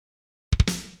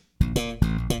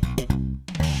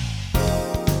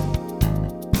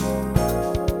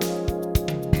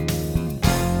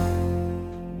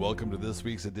this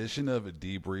week's edition of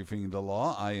Debriefing the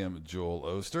Law. I am Joel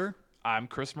Oster. I'm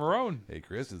Chris Marone. Hey,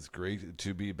 Chris, it's great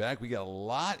to be back. We got a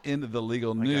lot into the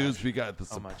legal news. Gosh. We got the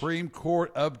Supreme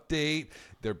Court update.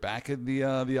 They're back in the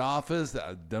office,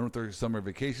 done with their summer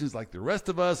vacations like the rest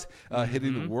of us,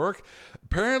 hitting the work.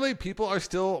 Apparently, people are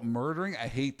still murdering. I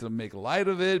hate to make light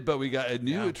of it, but we got a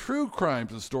new true crime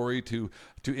story to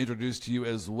introduce to you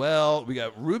as well. We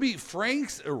got Ruby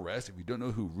Franke's arrest. If you don't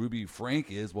know who Ruby Franke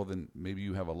is, well, then maybe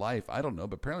you have a life. I don't know,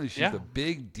 but apparently she's the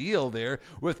big deal there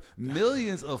with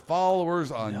millions of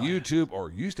followers on YouTube,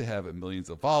 or used to have millions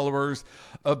of followers,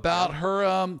 about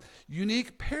her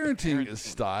unique parenting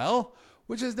style,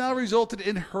 which has now resulted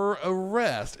in her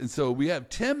arrest. And so we have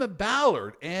Tim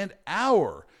Ballard and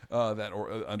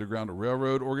Underground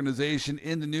Railroad organization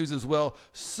in the news as well.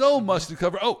 So much to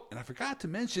cover. Oh, and I forgot to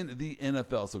mention the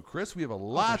NFL. So, Chris, we have a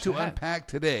lot to unpack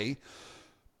today.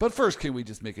 But first, can we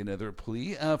just make another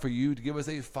plea for you to give us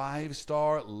a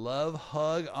 5-star love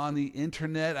hug on the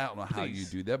internet? I don't know how you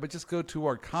do that, but just go to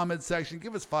our comment section,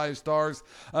 give us 5 stars,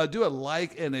 do a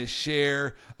like and a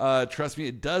share. Trust me,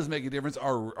 it does make a difference.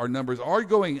 Our numbers are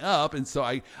going up, and so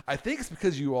I think it's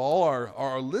because you all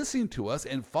are listening to us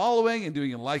and following and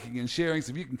doing and liking and sharing.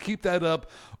 So if you can keep that up,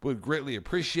 we'd greatly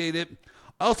appreciate it.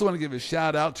 I also want to give a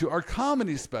shout out to our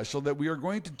comedy special that we are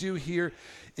going to do here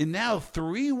in now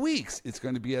 3 weeks. It's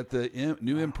going to be at the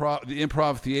new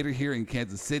Improv Theater here in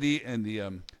Kansas City, and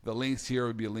the links here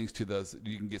would be links to those.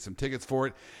 You can get some tickets for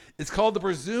it. It's called the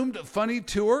Presumed Funny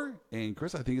Tour, and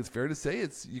Chris, I think it's fair to say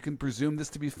you can presume this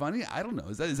to be funny. I don't know.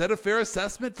 Is that a fair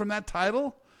assessment from that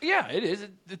title? Yeah, it is.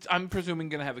 I'm presuming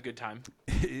going to have a good time.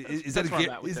 Is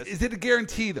it a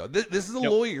guarantee, though? This is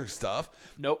lawyer stuff.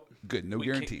 Nope. Good. No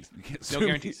guarantees. You can't sue no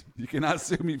guarantees. You cannot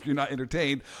sue me if you're not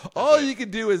entertained. All you can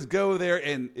do is go there,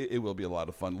 and it will be a lot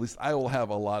of fun. At least I will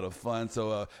have a lot of fun.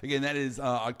 So, again, that is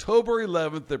October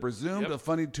 11th, the Presumed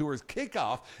Funny Tours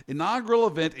kickoff inaugural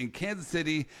event in Kansas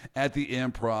City at the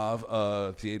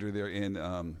Improv Theater there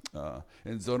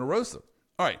in Zona Rosa.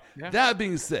 All right, that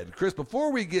being said, Chris,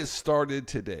 before we get started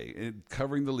today in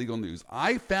covering the legal news,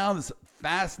 I found this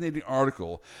fascinating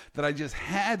article that I just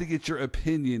had to get your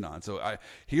opinion on. So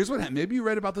here's what happened. Maybe you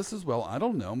read about this as well. I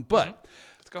don't know. But,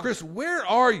 Chris, where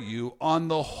are you on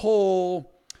the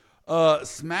whole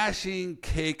smashing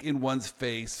cake in one's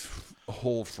face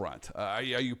whole front? Are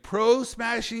you pro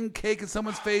smashing cake in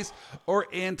someone's face or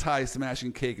anti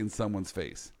smashing cake in someone's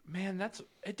face? Man,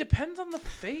 it depends on the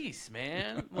face,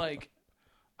 man.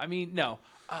 No.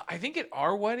 I think at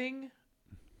our wedding,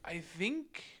 I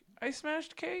think I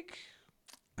smashed cake.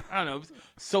 I don't know.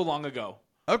 So long ago.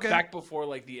 Okay. Back before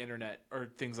the internet or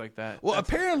things like that. Well,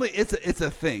 apparently it's a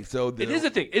thing. So it is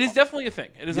a thing. It is definitely a thing.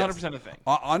 It is 100% a thing.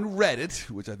 On Reddit,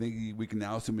 which I think we can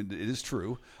now assume it is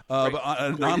true. But on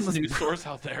an anonymous news source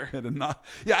out there. I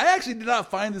actually did not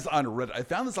find this on Reddit. I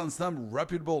found this on some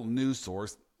reputable news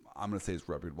source. I'm going to say it's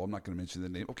reputable. I'm not going to mention the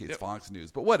name. Okay, it's Fox News,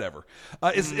 but whatever.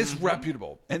 It's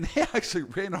reputable. And they actually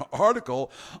ran an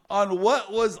article on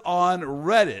what was on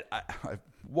Reddit.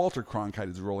 Walter Cronkite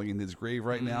is rolling in his grave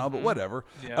right now, but whatever.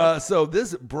 Yeah. So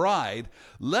this bride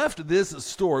left this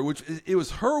story, which it was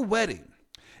her wedding,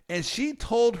 and she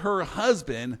told her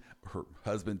husband-to-be,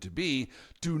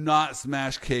 do not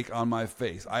smash cake on my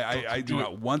face. I do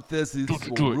not want this. This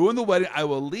will ruin the wedding. I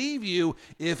will leave you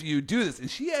if you do this. And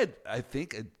she had, I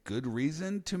think, a good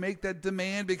reason to make that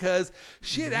demand because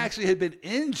she had actually been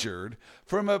injured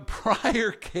from a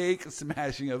prior cake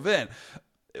smashing event.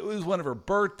 It was one of her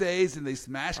birthdays, and they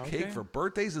smash cake for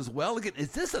birthdays as well. Again,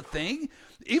 is this a thing?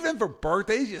 Even for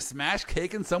birthdays, you smash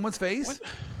cake in someone's face? What?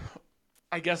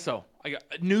 I guess so.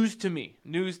 News to me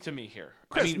here.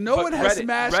 Chris, no one has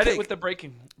smashed Reddit cake. with the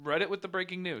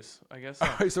breaking news. I guess so.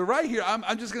 All right, so right here,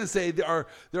 I'm just going to say there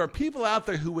are people out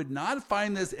there who would not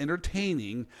find this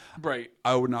entertaining. Right.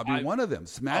 I would not be one of them.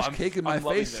 Smash cake in my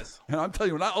face. And I'm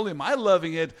telling you, not only am I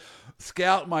loving it,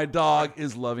 Scout, my dog,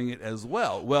 is loving it as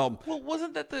well. Well,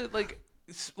 wasn't that the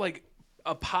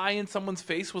a pie in someone's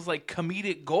face was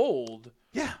comedic gold?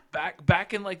 Yeah.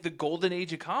 Back in the golden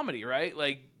age of comedy, right?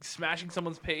 Smashing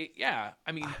someone's pay. Yeah.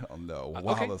 I don't know.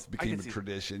 Wow, this became a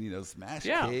tradition. Smash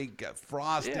cake, got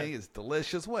frosting, it's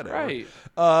delicious, whatever. Right.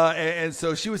 And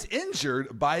so she was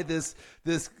injured by this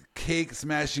cake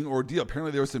smashing ordeal.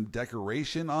 Apparently there was some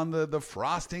decoration on the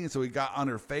frosting, and so it got on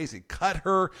her face. It cut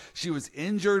her. She was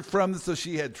injured from this, so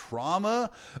she had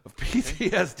trauma,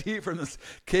 PTSD from this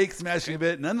cake smashing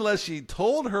event. Nonetheless, she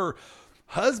told her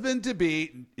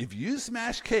husband-to-be, if you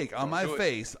smash cake on my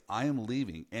face, I am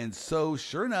leaving. And so,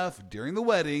 sure enough, during the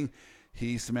wedding,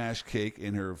 he smashed cake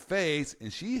in her face,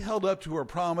 and she held up to her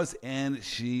promise, and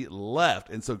she left.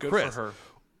 And so, Good Chris, for her.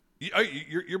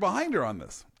 You're behind her on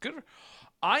this. Good.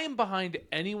 I am behind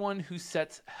anyone who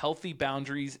sets healthy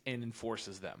boundaries and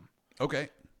enforces them. Okay.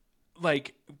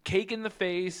 Like cake in the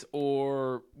face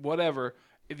or whatever.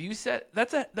 If you set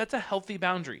that's a healthy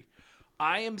boundary.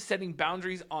 I am setting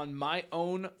boundaries on my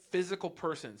own physical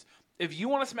persons. If you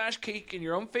want to smash cake in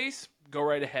your own face, go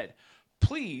right ahead.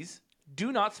 Please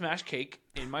do not smash cake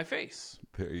in my face.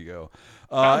 There you go.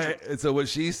 And so what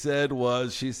she said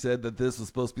that this was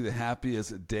supposed to be the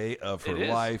happiest day of her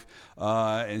life.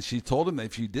 And she told him that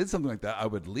if she did something like that, I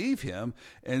would leave him.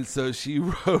 And so she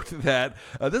wrote that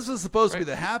this was supposed to be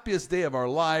the happiest day of our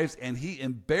lives. And he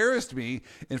embarrassed me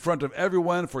in front of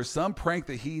everyone for some prank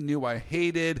that he knew I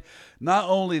hated. Not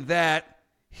only that,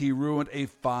 he ruined a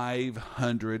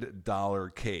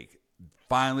 $500 cake.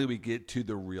 Finally, we get to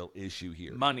the real issue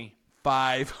here. Money.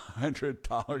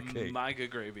 $500 cake. My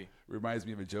good gravy. Reminds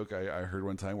me of a joke I heard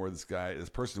one time where this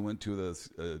person went to this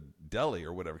deli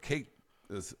or whatever,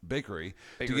 this bakery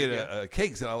to get a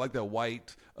cake. Said, I like that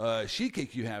white sheet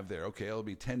cake you have there. Okay, it'll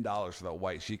be $10 for that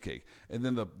white sheet cake. And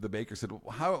then the baker said,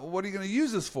 what are you going to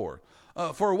use this for?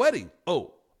 For a wedding.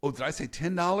 Oh, did I say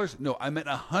 $10? No, I meant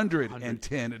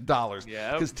 $110.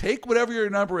 Yeah. Because take whatever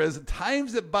your number is,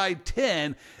 times it by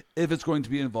 10 if it's going to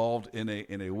be involved in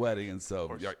a wedding. And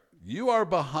so you are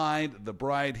behind the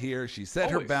bride here. She set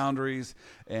her boundaries,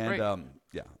 and I'm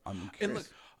curious. And look,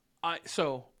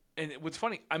 and what's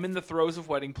funny, I'm in the throes of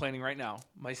wedding planning right now.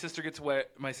 My sister gets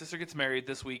married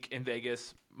this week in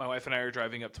Vegas. My wife and I are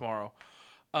driving up tomorrow.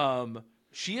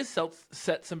 She has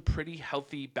set some pretty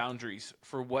healthy boundaries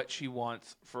for what she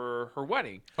wants for her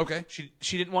wedding. Okay.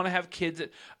 She didn't want to have kids.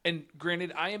 And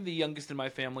granted, I am the youngest in my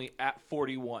family at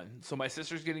 41. So my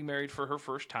sister's getting married for her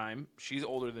first time. She's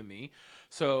older than me.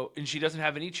 And she doesn't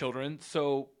have any children.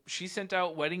 So she sent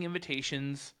out wedding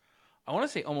invitations, I want to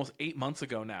say almost 8 months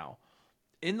ago now.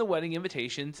 In the wedding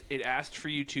invitations, it asked for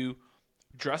you to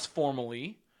dress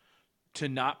formally, to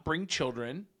not bring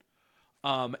children,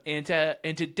 and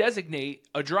to designate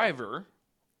a driver,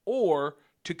 or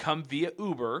to come via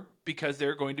Uber because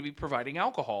they're going to be providing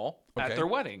alcohol at their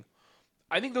wedding.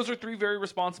 I think those are 3 very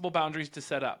responsible boundaries to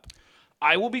set up.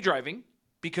 I will be driving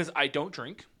because I don't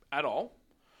drink at all.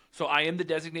 So I am the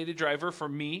designated driver for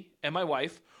me and my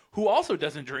wife, who also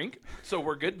doesn't drink. So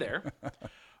we're good there.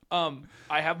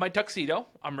 I have my tuxedo.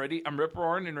 I'm ready. I'm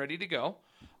rip-roaring and ready to go.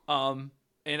 And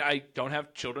I don't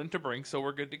have children to bring, so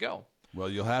we're good to go. Well,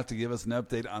 you'll have to give us an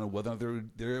update on whether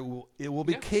it will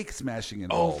be cake smashing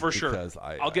involved. Oh, for sure.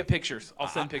 I'll get pictures. I'll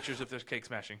send pictures if there's cake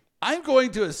smashing. I'm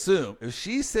going to assume if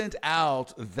she sent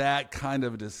out that kind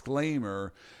of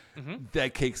disclaimer,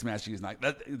 that cake smashing is not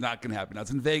going to happen.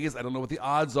 That's in Vegas. I don't know what the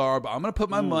odds are, but I'm going to put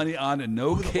my money on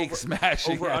cake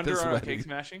smashing over at under this on wedding. Cake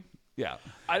smashing? Yeah.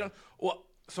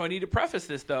 So I need to preface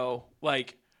this, though.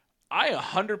 Like, I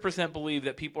 100% believe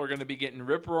that people are going to be getting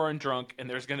rip-roaring drunk and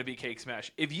there's going to be cake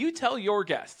smash. If you tell your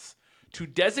guests to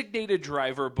designate a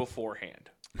driver beforehand,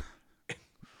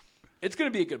 it's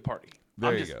going to be a good party.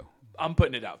 There you go. I'm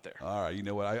putting it out there. All right. You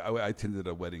know what? I attended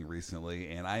a wedding recently,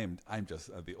 and I'm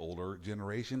just the older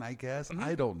generation, I guess.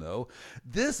 I don't know.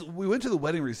 We went to the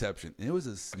wedding reception, and it was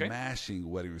a smashing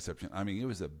wedding reception. I mean, it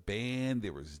was a band.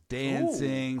 There was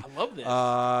dancing. Ooh, I love this.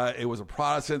 It was a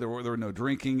Protestant. There were no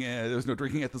drinking. There was no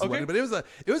drinking at this wedding, but it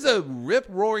was a rip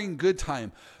roaring good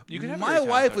time. My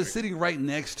wife was sitting right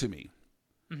next to me.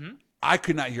 I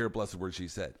could not hear a blessed word she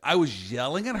said. I was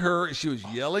yelling at her. She was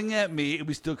yelling at me. And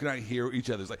we still could not hear each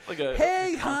other. It's like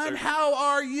hey, hon, how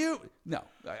are you? No.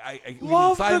 I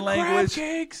love sign the language. crab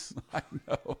cakes. I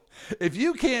know. If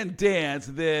you can't dance,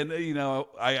 then,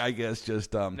 I guess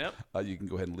just you can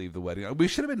go ahead and leave the wedding. We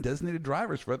should have been designated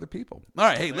drivers for other people. All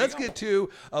right. Hey, let's get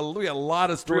to we got a lot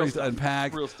of stories to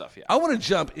unpack. Real stuff, yeah. I want to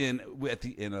jump in at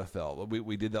the NFL.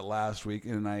 We did that last week,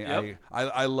 and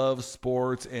I love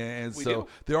sports, and so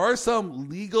there are some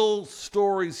legal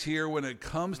stories here when it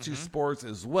comes to sports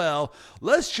as well.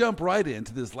 Let's jump right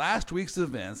into this last week's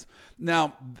events.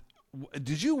 Now,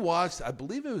 did you watch, I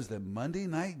believe it was the Monday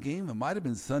night game. It might have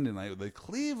been Sunday night. The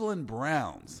Cleveland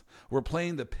Browns were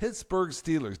playing the Pittsburgh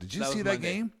Steelers. Did you see that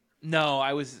game? No,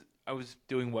 I was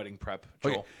doing wedding prep,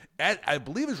 Joel. Okay. I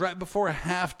believe it was right before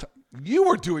halftime. You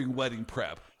were doing wedding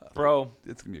prep. Bro.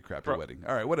 It's going to be a crappy wedding.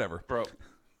 All right, whatever. Bro.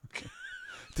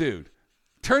 Dude.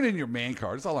 Turn in your man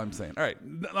card. That's all I'm saying. All right,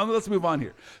 let's move on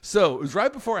here. So it was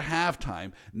right before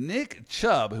halftime. Nick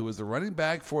Chubb, who was the running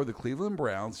back for the Cleveland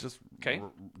Browns, just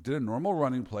did a normal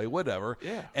running play, whatever.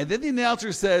 Yeah. And then the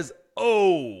announcer says,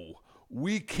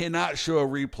 we cannot show a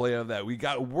replay of that. We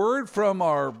got word from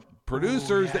our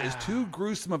producers, that is too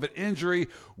gruesome of an injury.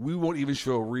 We won't even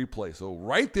show a replay. So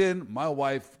right then, my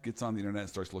wife gets on the internet and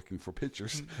starts looking for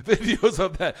pictures, videos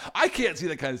of that. I can't see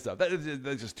that kind of stuff.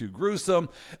 That's just too gruesome.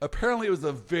 Apparently, it was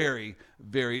a very,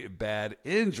 very bad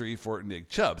injury for Nick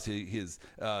Chubb. His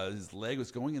leg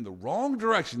was going in the wrong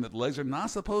direction that legs are not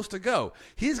supposed to go.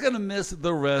 He's going to miss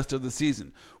the rest of the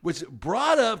season, which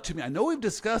brought up to me, I know we've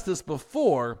discussed this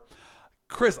before,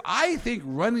 Chris, I think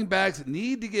running backs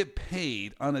need to get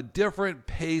paid on a different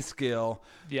pay scale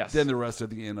than the rest of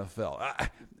the NFL.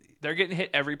 They're getting hit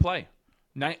every play.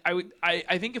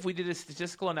 I think if we did a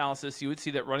statistical analysis, you would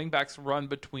see that running backs run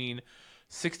between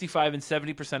 65 and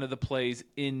 70% of the plays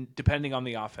depending on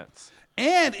the offense.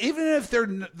 And even if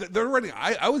they're running,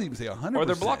 I would even say 100%. Or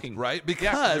they're blocking. Right?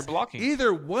 Because they're blocking.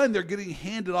 Either one, they're getting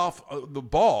handed off the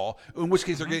ball, in which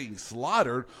case they're getting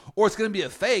slaughtered, or it's going to be a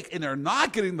fake and they're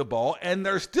not getting the ball and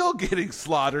they're still getting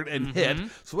slaughtered and hit.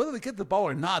 So whether they get the ball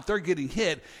or not, they're getting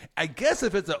hit. I guess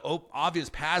if it's an obvious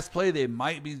pass play, they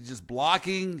might be just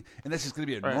blocking, and that's just going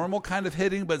to be a normal kind of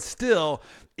hitting. But still,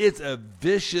 it's a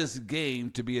vicious game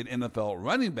to be an NFL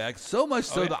running back, so much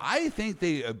so that I think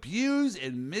they abuse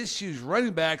and misuse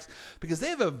running backs because they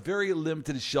have a very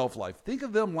limited shelf life. Think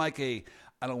of them like I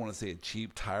don't want to say a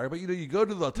cheap tire, but you go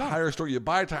to the tire store, you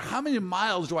buy a tire. How many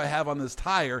miles do I have on this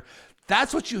tire?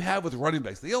 That's what you have with running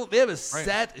backs. They have a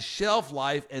set shelf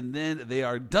life, and then they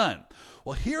are done.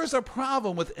 Well, here's a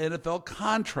problem with NFL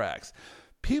contracts.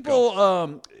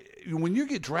 People, when you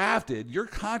get drafted, your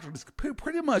contract is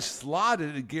pretty much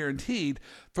slotted and guaranteed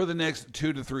for the next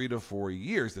 2 to 3 to 4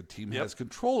 years. The team has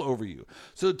control over you.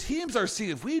 So teams are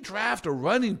seeing, if we draft a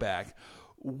running back,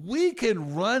 we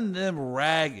can run them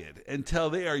ragged until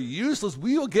they are useless.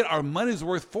 We will get our money's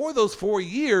worth for those 4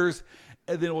 years,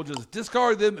 and then we'll just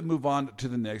discard them and move on to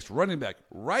the next running back.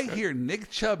 Here, Nick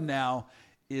Chubb now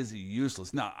is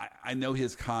useless. Now, I know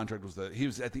his contract he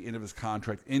was at the end of his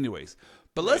contract anyways.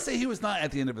 But let's say he was not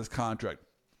at the end of his contract.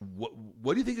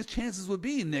 What do you think his chances would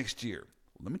be next year?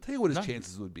 Let me tell you what his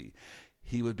chances would be.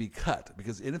 He would be cut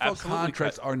because NFL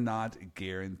contracts are not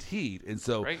guaranteed. And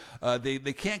so they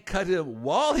can't cut him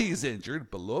while he's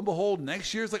injured. But lo and behold,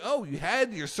 next year it's like, oh, you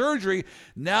had your surgery.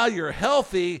 Now you're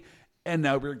healthy. And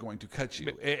now we're going to cut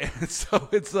you. And so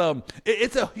it's a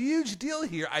huge deal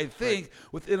here, I think,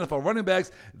 with NFL running backs.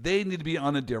 They need to be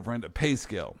on a different pay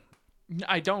scale.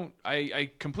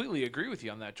 I completely agree with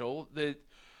you on that, Joel. The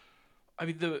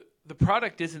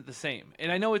product isn't the same.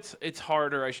 And I know it's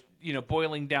harder,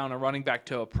 boiling down a running back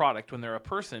to a product when they're a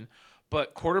person.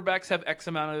 But quarterbacks have X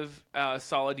amount of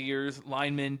solid years.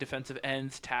 Linemen, defensive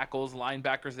ends, tackles,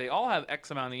 linebackers, they all have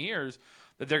X amount of years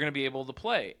that they're going to be able to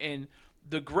play. And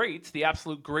the greats, the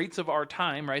absolute greats of our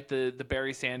time, right? The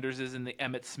Barry Sanderses and the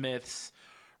Emmitt Smiths,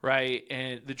 right?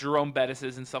 And the Jerome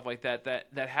Bettises and stuff like that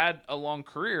had a long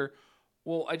career.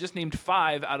 Well, I just named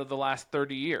 5 out of the last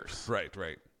 30 years. Right.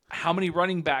 How many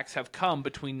running backs have come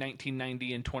between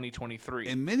 1990 and 2023?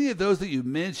 And many of those that you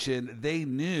mentioned, they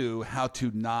knew how to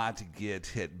not get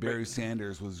hit. Barry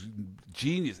Sanders was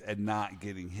genius at not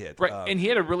getting hit. Right, and he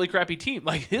had a really crappy team.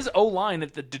 Like, his O-line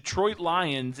at the Detroit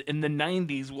Lions in the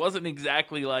 90s wasn't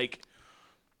exactly like,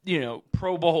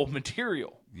 Pro Bowl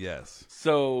material. Yes.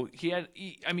 So it's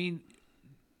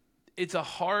a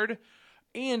hard,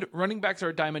 and running backs are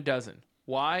a dime a dozen.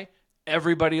 Why?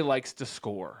 Everybody likes to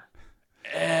score.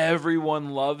 Everyone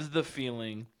loves the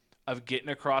feeling of getting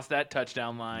across that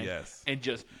touchdown line and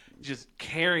just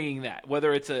carrying that,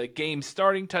 whether it's a game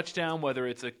starting touchdown, whether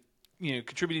it's a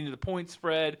contributing to the point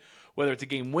spread, whether it's a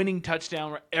game winning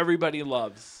touchdown, everybody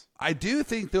loves. I do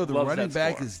think, though, the running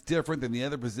back is different than the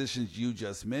other positions you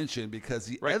just mentioned because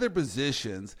the other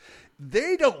positions,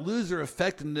 they don't lose their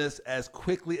effectiveness as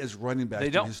quickly as running backs.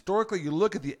 They don't. Historically, you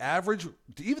look at the average,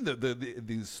 even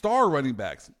the star running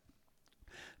backs,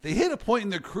 they hit a point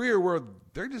in their career where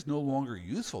they're just no longer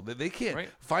useful. They can't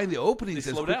find the openings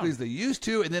as quickly as they used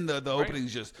to, and then the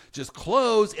openings just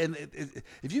close. And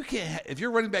if your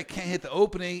running back can't hit the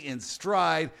opening in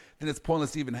stride, then it's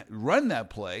pointless to even run that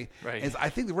play. Right. And I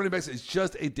think the running backs is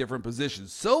just a different position.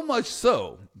 So much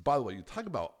so, by the way, you talk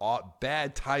about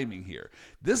bad timing here.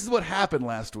 This is what happened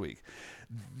last week.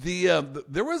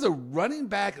 There was a running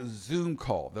back Zoom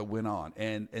call that went on,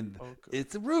 and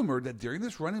it's rumored that during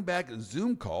this running back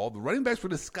Zoom call, the running backs were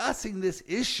discussing this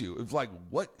issue. It was like,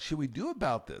 what should we do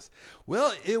about this?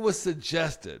 Well, it was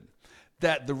suggested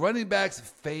that the running backs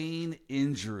feign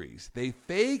injuries. They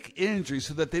fake injuries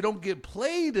so that they don't get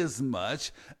played as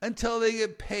much until they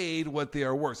get paid what they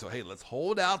are worth. So, hey, let's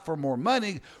hold out for more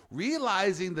money,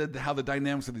 realizing how the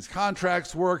dynamics of these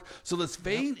contracts work. So let's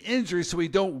feign injuries so we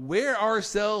don't wear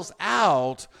ourselves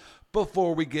out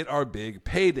before we get our big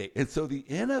payday. And so the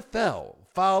NFL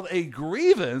filed a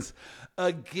grievance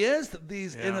against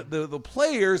these the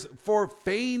players for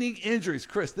feigning injuries.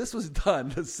 Chris, this was done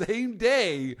the same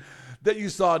day that you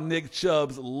saw Nick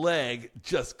Chubb's leg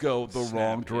just go the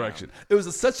wrong direction. It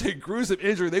was such a gruesome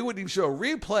injury, they wouldn't even show a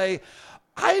replay.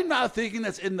 I'm not thinking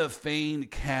that's in the feign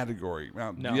category.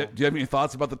 Now, No. do you have any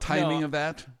thoughts about the timing of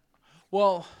that?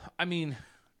 Well, I mean,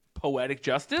 poetic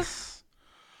justice?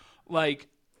 Like,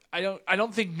 I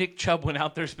don't think Nick Chubb went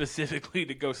out there specifically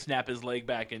to go snap his leg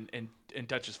back and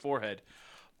touch his forehead.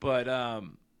 But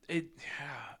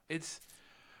it's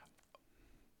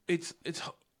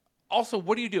also,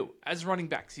 what do you do as running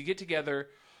backs? You get together,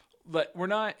 but we're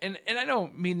not, and I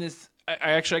don't mean this,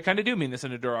 I kind of do mean this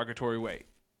in a derogatory way.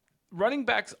 Running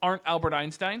backs aren't Albert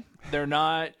Einstein. They're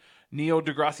not Neil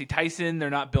deGrasse Tyson. They're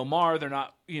not Bill Maher. They're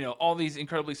not, all these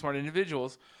incredibly smart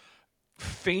individuals.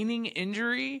 Feigning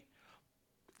injury,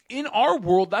 in our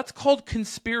world, that's called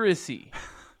conspiracy.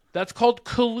 That's called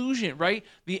collusion, right?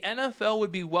 The NFL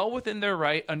would be well within their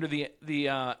right under the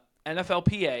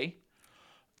NFLPA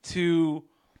to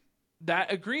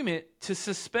that agreement to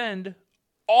suspend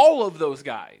all of those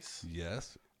guys.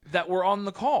 Yes. That were on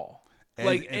the call.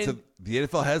 And so the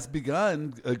NFL has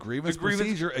begun a grievance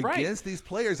procedure against these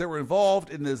players that were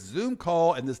involved in this Zoom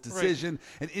call and this decision,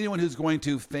 and anyone who's going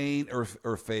to feign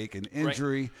or fake an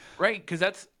injury. Right, because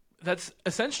that's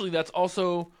essentially, that's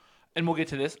also, and we'll get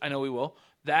to this, I know we will,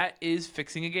 that is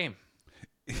fixing a game.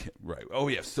 Right. Oh,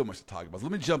 we have so much to talk about. So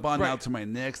let me jump on now to my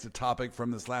next topic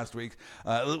from this last week.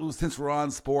 Since we're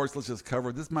on sports, let's just cover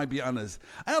it. This might be on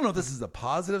I don't know if this is a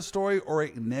positive story or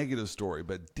a negative story,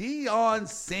 but Deion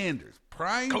Sanders,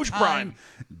 Coach Prime.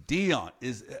 Deion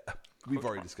is, we've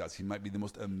already discussed, he might be the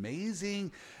most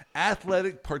amazing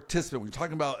athletic participant. We're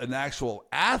talking about an actual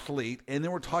athlete, and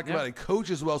then we're talking about a coach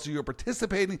as well. So you're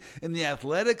participating in the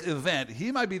athletic event.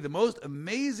 He might be the most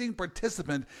amazing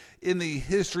participant in the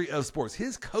history of sports.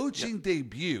 His coaching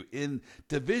debut in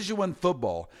Division I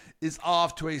football is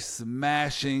off to a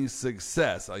smashing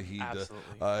success.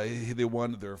 They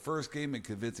won their first game in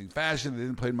convincing fashion. They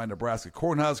didn't play my Nebraska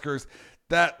Cornhuskers.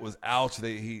 That was ouch.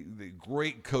 The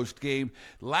great coached game.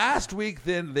 Last week,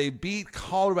 then, they beat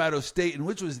Colorado State, in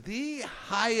which was the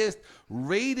highest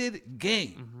rated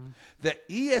game that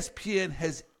ESPN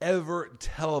has ever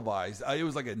televised. It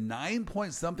was like a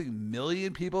 9-point-something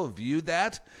million people viewed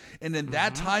that. And in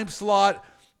that time slot,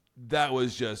 that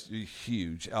was just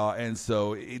huge. And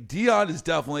so Deion is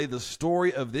definitely the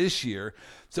story of this year.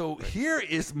 So here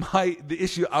is the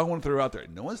issue I want to throw out there.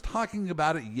 No one's talking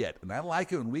about it yet. And I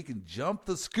like it when we can jump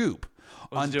the scoop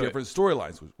on different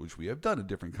storylines, which we have done in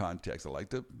different contexts. I like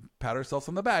to pat ourselves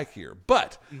on the back here.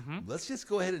 But let's just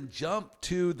go ahead and jump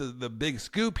to the big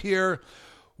scoop here.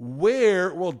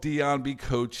 Where will Deion be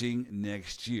coaching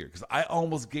next year? Because I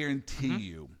almost guarantee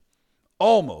you,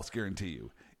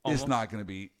 it's not going to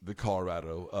be the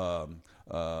Colorado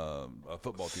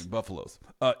football team, Buffaloes.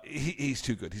 He's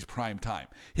too good. He's prime time.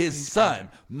 His son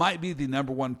might be the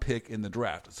number one pick in the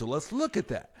draft. So let's look at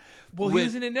that. Well, he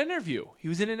was in an interview. He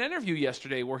was in an interview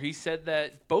yesterday where he said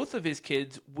that both of his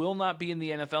kids will not be in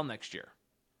the NFL next year.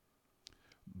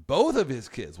 Both of his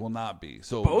kids will not be.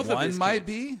 So one might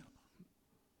be?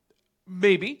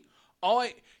 Maybe.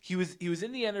 He was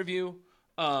in the interview,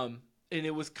 and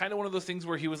it was kind of one of those things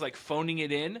where he was like phoning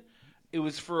it in. It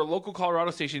was for a local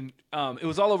Colorado station. It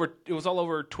was all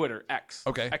over Twitter, X.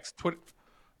 Okay. X Twitter.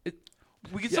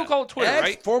 We can still call it Twitter, X,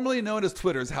 right? Formerly known as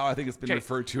Twitter, is how I think it's been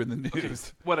referred to in the news. Okay.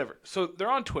 Whatever. So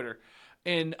they're on Twitter,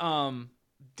 and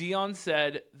Deion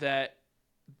said that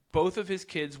both of his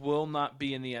kids will not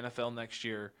be in the NFL next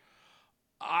year.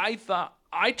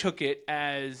 I took it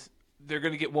as they're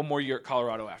going to get one more year at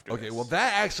Colorado after this. Okay, well,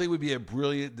 that actually would be a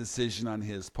brilliant decision on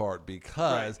his part,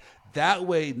 because that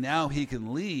way now he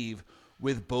can leave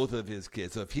with both of his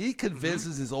kids. So if he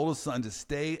convinces his oldest son to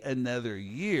stay another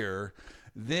year,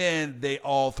 then they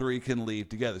all three can leave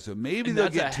together. So maybe they'll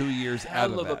get 2 years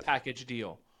out of that. Hell of a package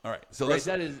deal. All right, so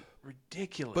that is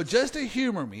ridiculous. But just to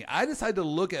humor me, I decided to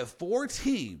look at 4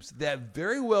 teams that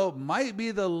very well might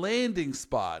be the landing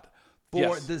spot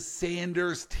for the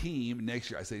Sanders team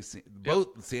next year. I say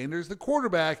both Sanders, the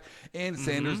quarterback, and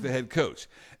Sanders, the head coach.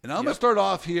 And I'm going to start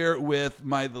off here with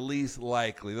the least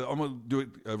likely. I'm going to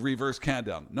do a reverse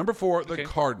countdown. Number 4, the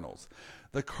Cardinals.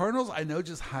 The Cardinals, I know,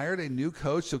 just hired a new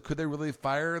coach, so could they really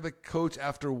fire the coach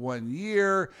after 1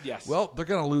 year? Yes. Well, they're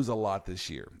going to lose a lot this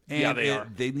year. And they are.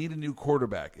 They need a new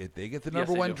quarterback. If they get the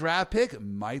number 1 draft pick,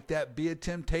 might that be a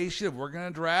temptation if we're going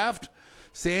to draft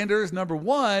Sanders number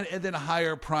 1 and then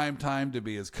hire Prime Time to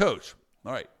be his coach?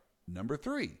 All right, number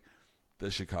 3,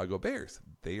 the Chicago Bears.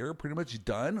 They are pretty much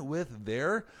done with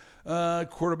their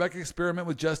quarterback experiment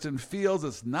with Justin Fields.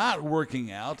 It's not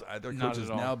working out. Their coach has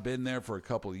now been there for a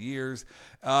couple of years.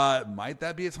 Might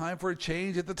that be a time for a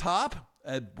change at the top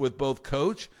with both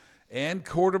coach and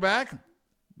quarterback?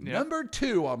 Yep. Number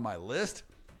 2 on my list.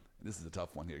 This is a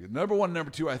tough one here. Number 1 and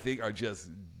number 2, I think, are just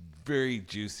very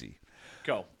juicy.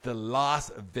 Go. The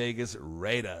Las Vegas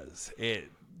Raiders.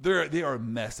 They are a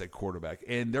mess at quarterback.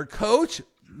 And their coach,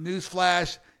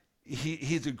 newsflash,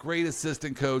 he's a great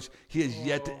assistant coach. He has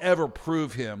yet to ever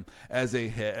prove himself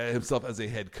as a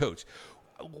head coach.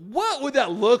 What would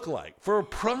that look like for a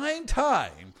prime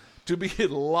time to be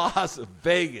in Las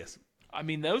Vegas? I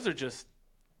mean, those are just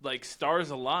like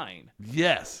stars align.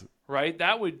 Yes. Right?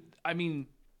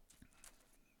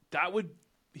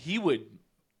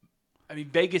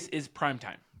 Vegas is prime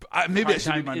time. Maybe that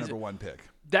should be my number 1 pick.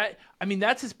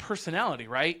 That's his personality,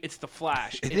 right? It's the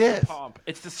flash. It's the pomp.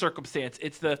 It's the circumstance.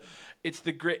 It's the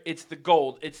grit. It's the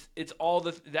gold. It's all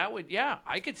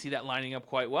I could see that lining up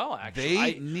quite well, actually.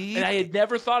 I had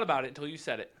never thought about it until you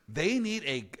said it. They need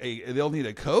they'll need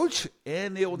a coach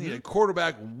and they will need a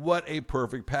quarterback. What a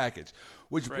perfect package.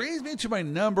 Which brings me to my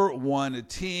number 1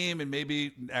 team, and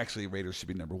maybe actually Raiders should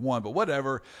be number 1, but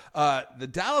whatever. The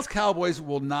Dallas Cowboys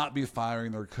will not be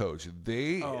firing their coach.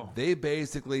 They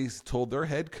basically told their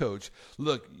head coach,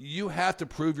 look, you have to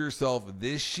prove yourself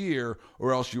this year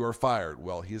or else you are fired.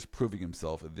 Well, he is proving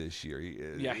himself this year.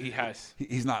 He has.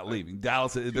 He's not leaving.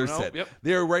 Dallas, they're set. Yep.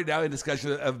 They're right now in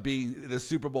discussion of being the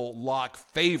Super Bowl lock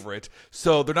favorite,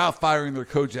 so they're not firing their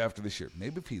coach after this year.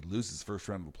 Maybe if he loses first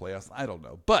round of the playoffs, I don't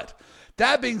know. But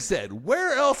that being said,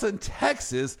 where else in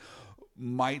Texas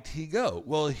might he go?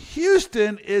 Well,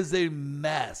 Houston is a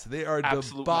mess. They are a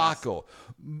debacle.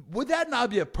 Would that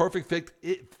not be a perfect fit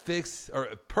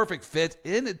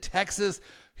in Texas?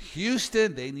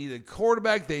 Houston, they need a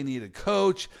quarterback. They need a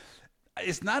coach.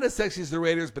 It's not as sexy as the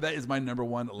Raiders, but that is my number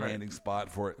 1 landing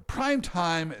spot for it.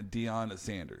 Primetime Deion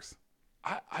Sanders.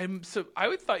 I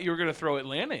would thought you were going to throw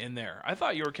Atlanta in there. I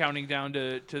thought you were counting down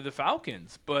to the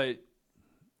Falcons, but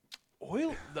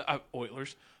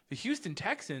Oilers, the Houston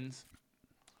Texans,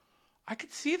 I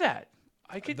could see that.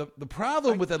 The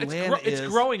problem with Atlanta it's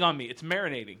growing on me. It's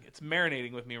marinating. It's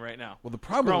marinating with me right now. Well, the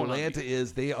problem with Atlanta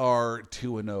is they are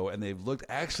 2-0, and they've looked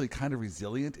actually kind of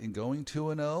resilient in going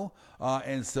 2-0.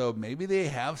 And so maybe they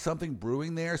have something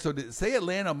brewing there. So to say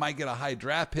Atlanta might get a high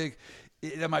draft pick,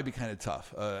 that might be kind of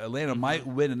tough. Atlanta might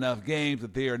win enough games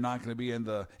that they are not going to be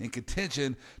in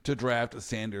contention to draft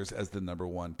Sanders as the number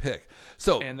 1 pick.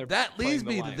 So that leads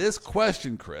me to this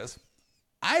question, Chris.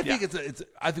 I think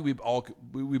I think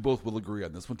we both will agree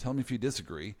on this one. Tell me if you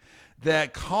disagree.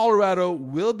 That Colorado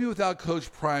will be without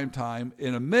Coach Primetime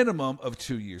in a minimum of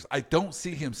 2 years. I don't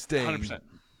see him staying 100%.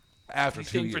 After He's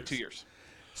 2 staying years. for 2 years.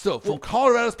 So from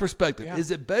Colorado's perspective, is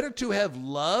it better to have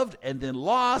loved and then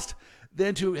lost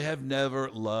than to have never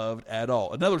loved at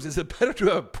all? In other words, is it better to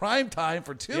have Primetime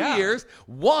for 2 years,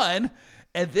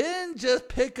 and then just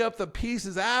pick up the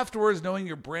pieces afterwards, knowing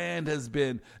your brand has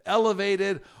been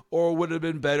elevated, or would it have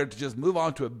been better to just move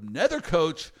on to another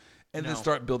coach and then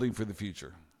start building for the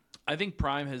future? I think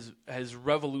Prime has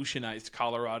revolutionized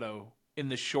Colorado in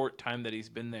the short time that he's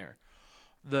been there.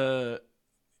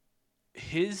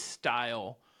 His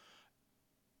style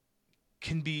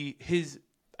can be his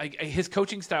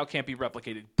coaching style can't be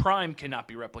replicated. Prime cannot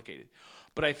be replicated.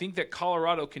 But I think that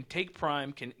Colorado can take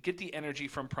Prime, can get the energy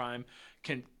from Prime,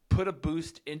 can put a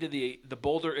boost into the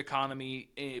Boulder economy,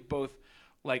 both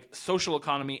like social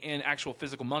economy and actual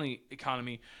physical money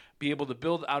economy, be able to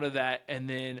build out of that and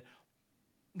then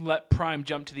let Prime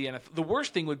jump to the NFL. The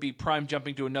worst thing would be Prime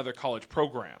jumping to another college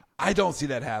program. I don't see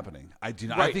that happening. I do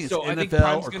not. Right. I think it's so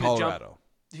NFL or Colorado.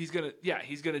 He's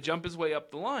gonna jump his way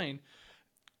up the line,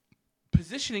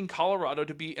 positioning Colorado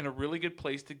to be in a really good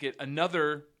place to get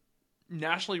another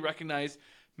nationally recognized,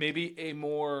 maybe a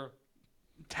more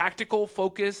tactical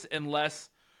focus and less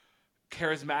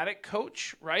charismatic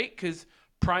coach, right? Because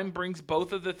Prime brings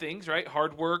both of the things, right?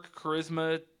 Hard work,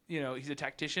 charisma, he's a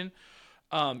tactician.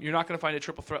 You're not going to find a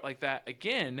triple threat like that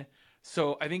again.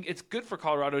 So I think it's good for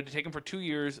Colorado to take him for 2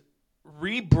 years,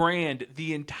 rebrand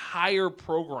the entire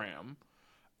program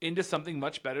into something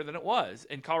much better than it was.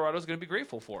 And Colorado's going to be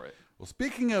grateful for it. Well,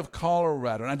 speaking of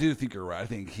Colorado, and I do think you're right. I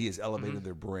think he has elevated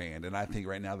their brand, and I think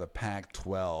right now the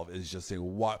Pac-12 is just saying,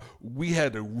 "What we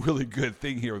had a really good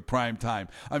thing here with prime time."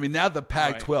 I mean, now the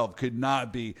Pac-12 could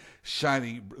not be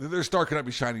shining; their star could not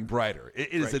be shining brighter. It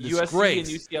is a disgrace.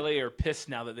 USC and UCLA are pissed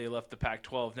now that they left the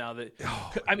Pac-12. Now that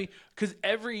I mean, because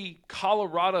every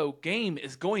Colorado game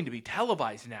is going to be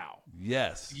televised now.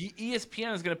 Yes,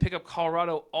 ESPN is going to pick up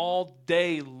Colorado all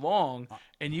day long,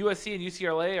 and USC and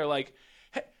UCLA are like,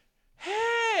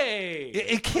 hey,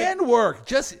 it can work.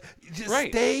 Just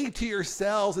stay to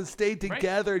yourselves and stay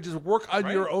together. Just work on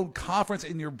your own conference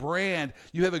and your brand.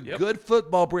 You have a good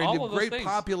football brand. You have a great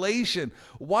population.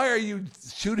 Why are you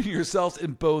shooting yourselves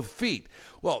in both feet?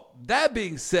 Well, that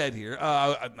being said here,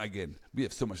 again, we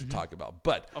have so much to talk about.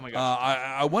 But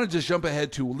I want to just jump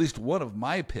ahead to at least one of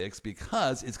my picks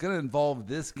because it's going to involve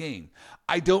this game.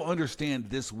 I don't understand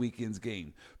this weekend's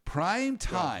game. Prime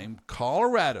time,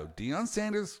 Colorado, Deion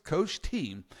Sanders' coach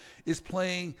team is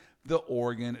playing the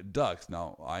Oregon Ducks.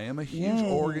 Now, I am a huge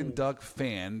Oregon Duck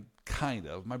fan, kind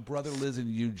of. My brother lives in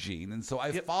Eugene, and so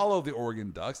I follow the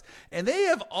Oregon Ducks, and they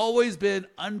have always been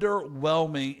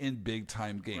underwhelming in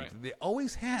big-time games. They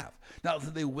always have. Now,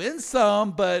 they win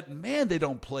some, but, man, they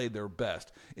don't play their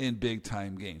best in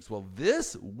big-time games. Well,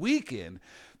 this weekend,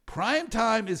 prime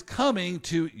time is coming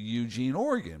to Eugene,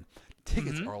 Oregon.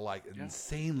 Tickets are like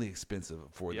insanely expensive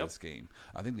for this game.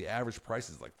 I think the average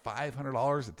price is like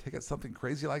 $500 a ticket, something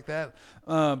crazy like that.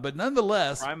 But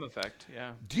nonetheless, prime effect.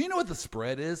 Yeah. Do you know what the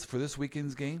spread is for this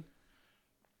weekend's game?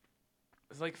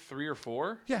 It's like 3 or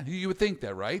 4. Yeah, you would think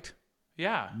that, right?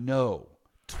 Yeah. No,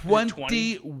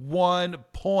 21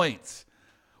 points.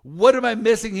 What am I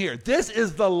missing here? This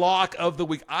is the lock of the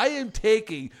week. I am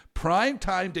taking prime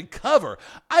time to cover.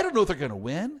 I don't know if they're going to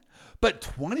win, but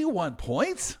 21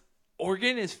 points.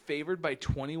 Oregon is favored by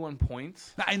 21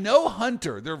 points. Now, I know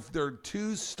Hunter, their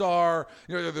 2-star,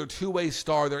 their two-way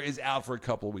star there is out for a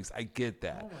couple of weeks. I get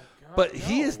that. But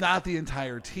he is not the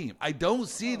entire team. I don't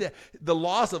see the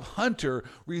loss of Hunter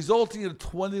resulting in a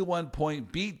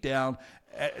 21-point beatdown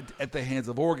at the hands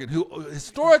of Oregon, who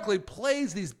historically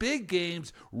plays these big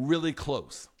games really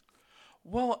close.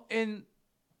 Well, and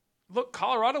look,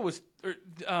 Colorado was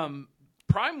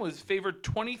Prime was favored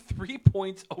 23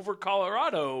 points over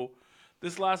Colorado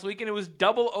this last week, and it was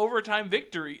double overtime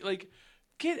victory. Like,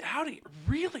 get out of here.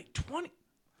 Really? 20?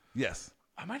 Yes.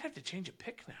 I might have to change a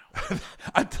pick now.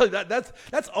 I tell you,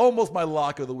 that's almost my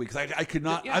lock of the week. I could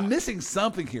not. I'm missing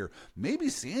something here. Maybe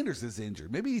Sanders is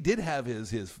injured. Maybe he did have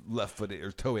his left foot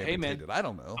or toe amputated. I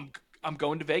don't know. I'm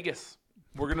going to Vegas.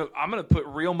 I'm gonna put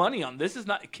real money on this. Is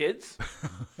not kids.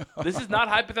 This is not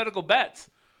hypothetical bets.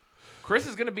 Chris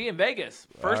is going to be in Vegas.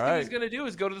 First thing he's going to do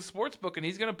is go to the sports book, and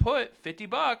he's going to put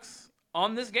 $50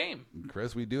 on this game.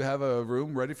 Chris, we do have a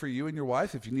room ready for you and your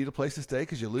wife if you need a place to stay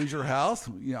because you lose your house.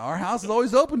 Our house is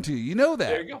always open to you. You know that.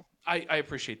 There you go. I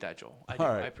appreciate that, Joel. I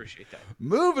appreciate that.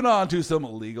 Moving on to some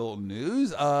legal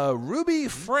news. Ruby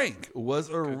Franke was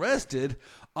arrested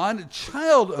on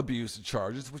child abuse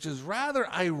charges, which is rather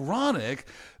ironic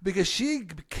because she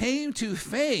came to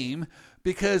fame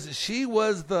because she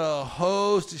was the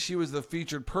host, she was the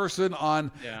featured person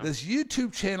on this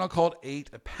YouTube channel called 8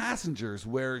 Passengers,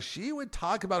 where she would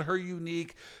talk about her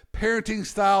unique parenting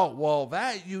style. Well,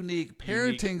 that unique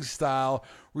parenting style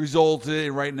resulted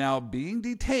in right now being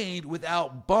detained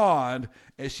without bond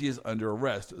as she is under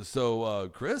arrest. So,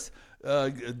 Chris,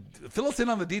 fill us in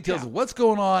on the details of what's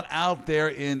going on out there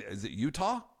is it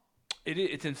Utah?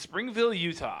 It's in Springville,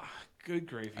 Utah. Good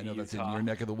gravy, I know that's Utah. in your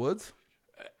neck of the woods.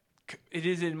 It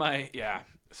is in my,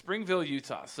 Springville,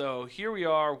 Utah. So here we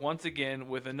are once again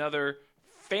with another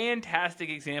fantastic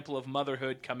example of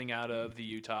motherhood coming out of the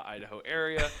Utah-Idaho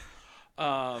area.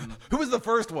 Who was the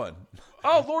first one?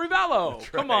 Oh, Lori Vallow.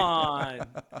 Right. Come on.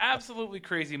 Absolutely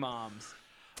crazy moms.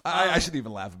 I shouldn't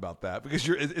even laugh about that because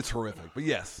it's horrific. But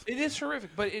yes. It is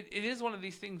horrific. But it is one of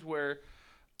these things where,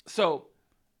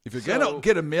 if you're going to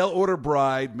get a mail order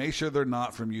bride, make sure they're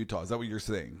not from Utah. Is that what you're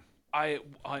saying?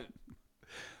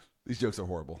 These jokes are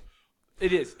horrible.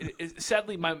 It is.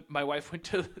 Sadly, my wife went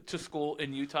to school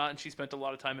in Utah, and she spent a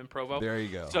lot of time in Provo. There you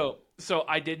go. So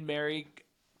I did marry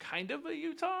kind of a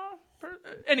Utah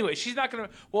person. Anyway, she's not going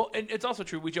to – well, and it's also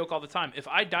true. We joke all the time. If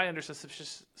I die under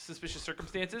suspicious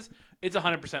circumstances, it's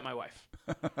 100% my wife.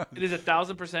 It is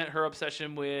 1,000% her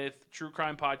obsession with true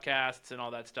crime podcasts and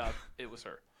all that stuff. It was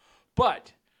her.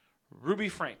 But Ruby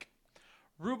Franke.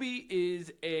 Ruby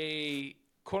is a –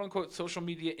 quote-unquote social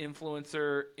media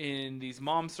influencer in these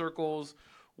mom circles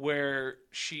where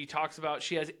she talks about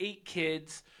she has 8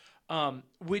 kids,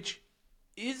 which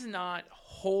is not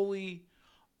wholly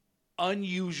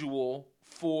unusual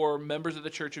for members of the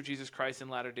Church of Jesus Christ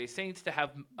and Latter-day Saints to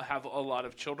have a lot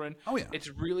of children. Oh yeah, it's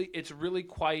really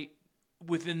quite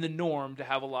within the norm to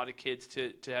have a lot of kids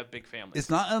to have big families.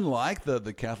 It's not unlike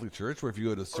the Catholic Church, where if you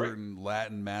go to certain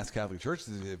Latin Mass Catholic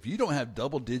churches, if you don't have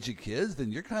double-digit kids,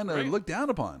 then you're kind of looked down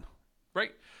upon.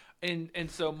 Right. And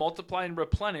so multiply and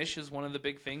replenish is one of the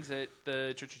big things that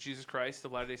the Church of Jesus Christ, the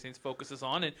Latter-day Saints, focuses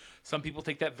on, and some people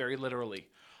take that very literally.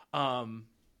 And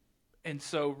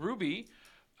so Ruby,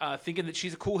 thinking that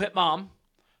she's a cool hip mom,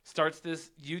 starts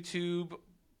this YouTube,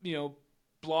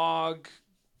 blog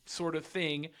sort of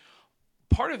thing.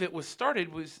 Part of it was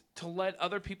to let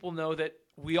other people know that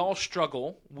we all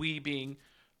struggle. We being,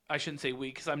 I shouldn't say we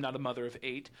because I'm not a mother of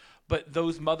 8, but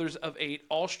those mothers of 8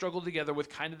 all struggle together with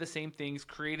kind of the same things,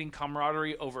 creating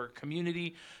camaraderie over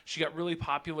community. She got really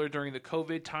popular during the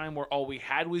COVID time where all we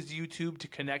had was YouTube to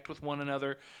connect with one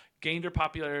another, gained her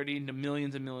popularity into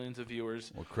millions and millions of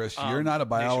viewers. Well, Chris, you're not a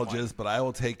biologist, but I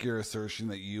will take your assertion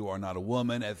that you are not a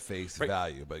woman at face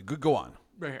value. But go on.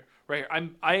 Right here.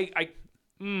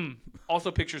 Also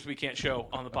pictures we can't show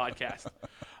on the podcast.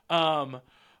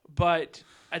 But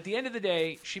at the end of the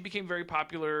day, she became very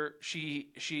popular.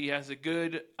 She has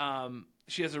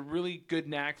a really good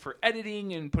knack for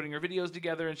editing and putting her videos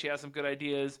together, and she has some good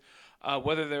ideas.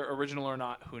 Whether they're original or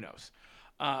not, who knows?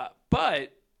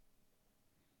 But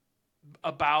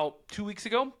about 3 weeks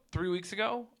ago,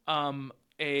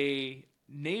 a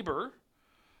neighbor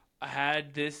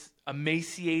had this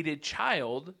emaciated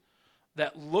child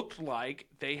that looked like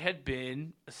they had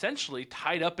been essentially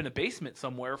tied up in a basement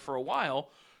somewhere for a while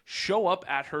show up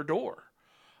at her door.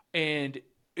 And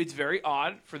it's very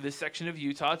odd for this section of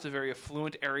Utah. It's a very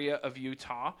affluent area of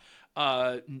Utah.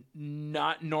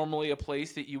 Not normally a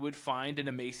place that you would find an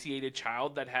emaciated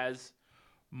child that has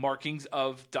markings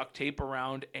of duct tape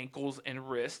around ankles and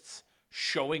wrists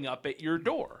showing up at your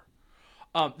door.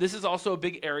 This is also a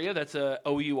big area that's a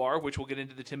OUR, which we'll get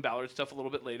into the Tim Ballard stuff a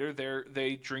little bit later.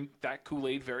 They drink that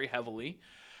Kool-Aid very heavily.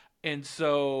 And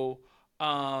so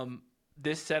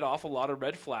this set off a lot of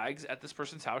red flags at this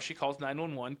person's house. She calls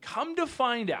 911. Come to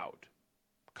find out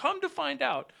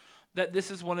that this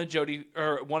is one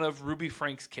of Ruby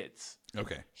Frank's kids.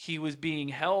 Okay. He was being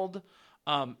held,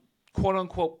 quote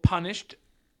unquote, punished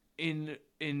in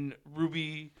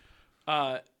Ruby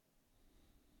own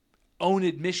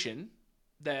admission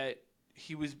that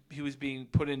he was being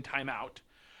put in timeout,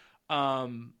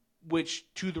 which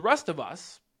to the rest of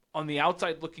us on the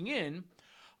outside looking in,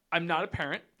 I'm not a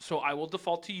parent, so I will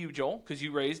default to you, Joel, because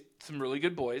you raised some really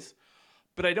good boys,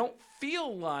 but I don't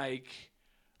feel like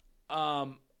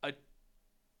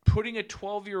putting a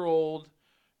 12-year-old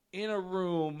in a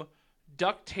room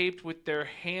duct taped with their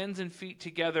hands and feet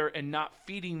together and not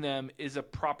feeding them is a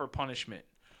proper punishment.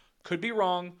 Could be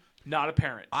wrong. Not a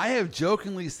parent. I have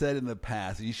jokingly said in the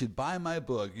past that you should buy my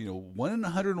book, 1 in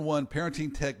 101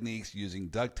 Parenting Techniques Using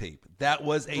Duct Tape. That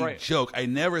was a joke. I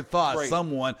never thought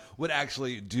someone would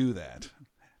actually do that.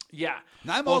 Yeah.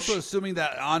 Now, I'm also assuming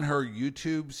that on her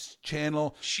YouTube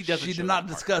channel, she did not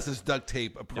discuss this duct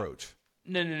tape approach.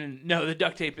 No, the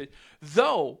duct tape.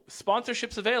 Though,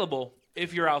 sponsorship's available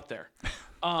if you're out there.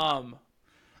 No,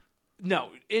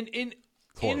 in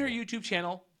her YouTube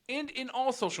channel, and in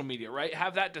all social media, right?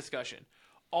 Have that discussion.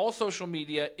 All social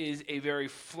media is a very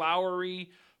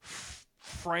flowery,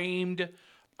 framed,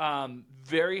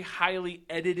 very highly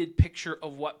edited picture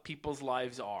of what people's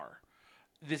lives are.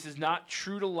 This is not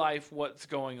true to life what's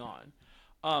going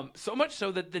on. So much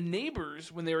so that the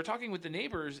neighbors, when they were talking with the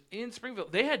neighbors in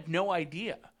Springfield, they had no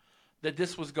idea that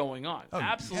this was going on.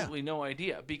 Absolutely no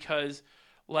idea. Because,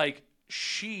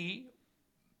 she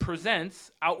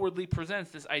outwardly presents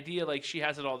this idea like she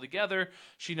has it all together.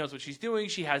 She knows what she's doing.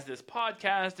 She has this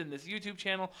podcast and this YouTube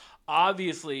channel.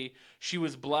 Obviously, she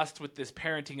was blessed with this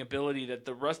parenting ability that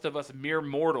the rest of us mere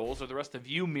mortals, or the rest of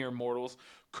you mere mortals,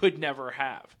 could never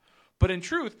have. But in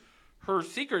truth, her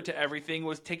secret to everything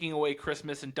was taking away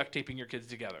Christmas and duct taping your kids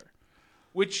together.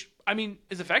 Which,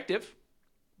 is effective.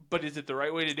 But is it the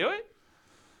right way to do it?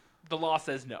 The law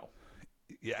says no.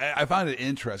 Yeah, I found it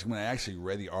interesting when I actually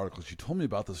read the articles. You told me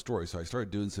about the story, so I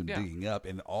started doing some digging up.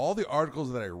 And all the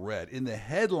articles that I read, in the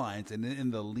headlines and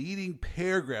in the leading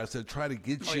paragraphs that try to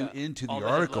get you into the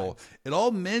article, it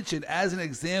all mentioned as an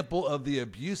example of the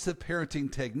abusive parenting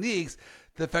techniques,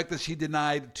 the fact that she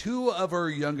denied 2 of her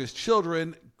youngest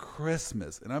children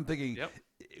Christmas. And I'm thinking,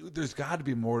 there's got to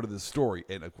be more to the story.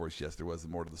 And of course, yes, there was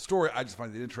more to the story. I just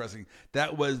find it interesting.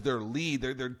 That was their lead,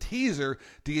 their teaser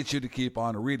to get you to keep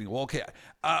on reading. Well, okay.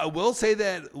 I will say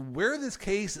that where this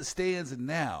case stands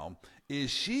now is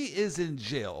she is in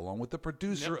jail along with the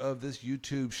producer of this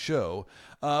YouTube show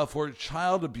for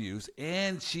child abuse,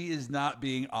 and she is not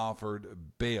being offered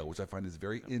bail, which I find is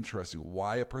very interesting.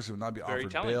 Why a person would not be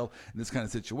offered bail in this kind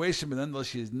of situation, but nonetheless,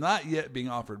 she is not yet being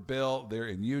offered bail. They're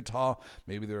in Utah.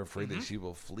 Maybe they're afraid that she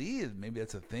will flee. Maybe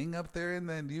that's a thing up there in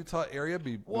the Utah area.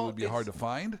 It would be hard to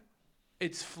find.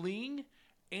 It's fleeing,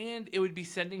 and it would be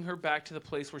sending her back to the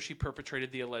place where she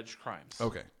perpetrated the alleged crimes.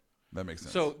 Okay, that makes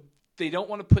sense. So they don't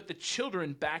want to put the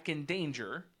children back in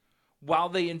danger while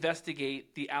they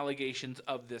investigate the allegations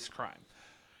of this crime.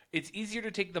 It's easier to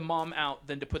take the mom out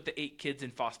than to put the 8 kids in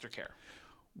foster care.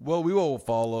 Well, we will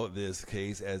follow this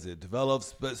case as it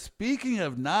develops. But speaking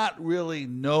of not really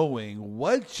knowing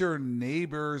what your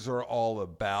neighbors are all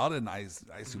about, and I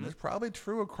assume that's probably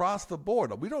true across the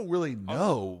board. We don't really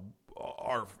know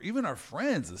even our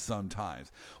friends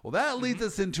sometimes. Well, that leads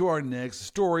us into our next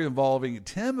story involving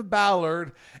Tim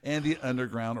Ballard and the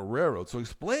Underground Railroad. So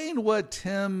explain what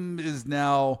Tim is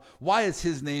now, why is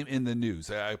his name in the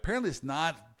news? Apparently it's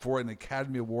not for an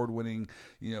Academy Award winning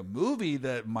movie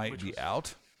that might be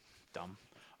out. Dumb.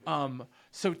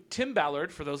 So Tim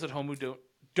Ballard, for those at home who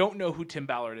don't know who Tim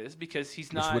Ballard is, because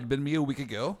he's not... Which would have been me a week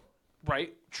ago.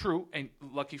 Right, true, and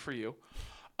lucky for you.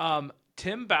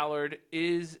 Tim Ballard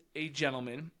is a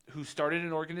gentleman who started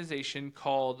an organization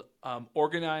called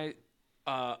Organized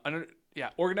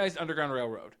Underground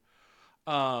Railroad.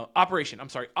 Operation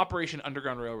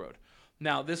Underground Railroad.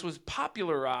 Now, this was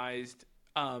popularized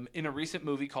in a recent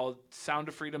movie called Sound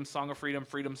of Freedom, Song of Freedom,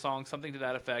 Freedom Song, something to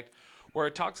that effect, where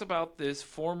it talks about this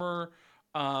former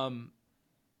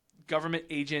government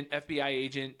agent, FBI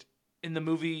agent. In the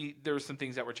movie, there were some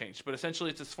things that were changed, but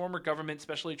essentially it's this former government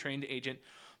specially trained agent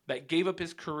that gave up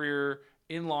his career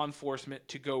in law enforcement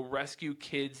to go rescue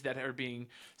kids that are being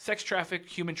sex trafficked,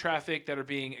 human trafficked, that are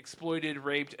being exploited,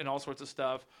 raped, and all sorts of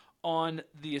stuff on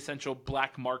the essential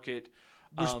black market.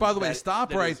 Which, by the way,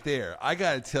 stop right there. I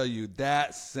got to tell you,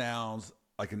 that sounds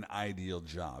like an ideal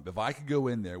job. If I could go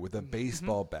in there with a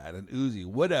baseball bat, an Uzi,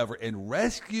 whatever, and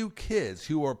rescue kids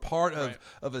who are part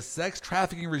of a sex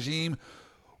trafficking regime,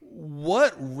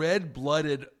 what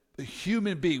red-blooded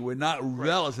human being would not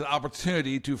relish an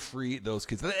opportunity to free those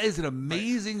kids? That is an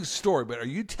amazing story, but are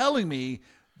you telling me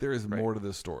there is more to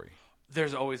this story?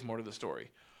 There's always more to the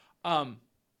story.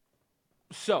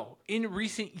 So, in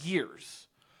recent years,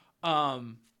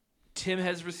 Tim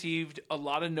has received a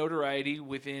lot of notoriety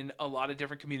within a lot of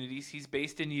different communities. He's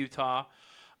based in Utah.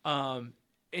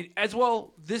 As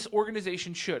well, this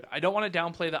organization should. I don't want to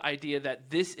downplay the idea that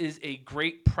this is a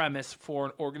great premise for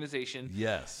an organization.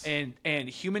 Yes. And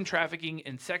human trafficking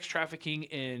and sex trafficking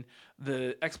and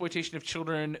the exploitation of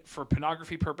children for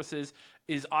pornography purposes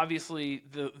is obviously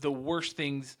the worst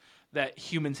things that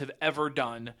humans have ever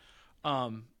done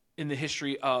in the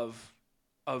history of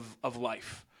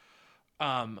life.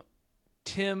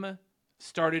 Tim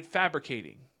started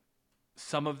fabricating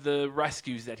some of the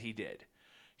rescues that he did.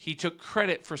 He took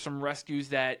credit for some rescues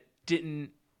that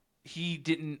he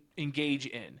didn't engage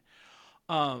in.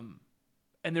 And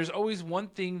there's always one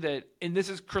thing that, and this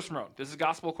is Chris Marone. This is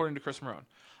gospel according to Chris Marone.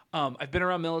 I've been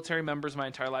around military members my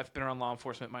entire life. Been around law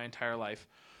enforcement my entire life.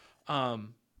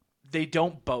 They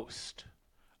don't boast.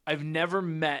 I've never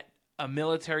met a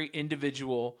military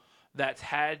individual that's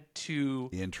had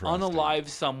to unalive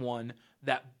someone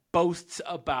that boasts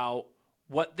about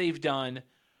what they've done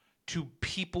to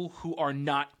people who are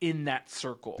not in that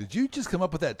circle. Did you just come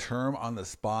up with that term on the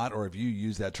spot, or have you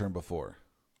used that term before?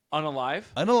 Unalive?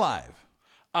 Unalive.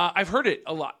 I've heard it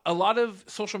a lot. A lot of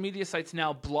social media sites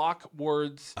now block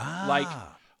words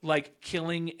like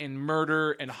killing and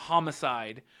murder and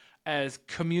homicide as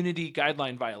community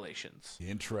guideline violations.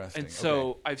 Interesting. And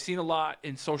so I've seen a lot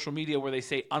in social media where they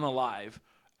say unalive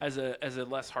as a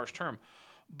less harsh term.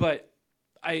 But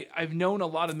I've known a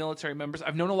lot of military members.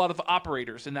 I've known a lot of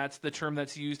operators, and that's the term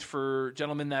that's used for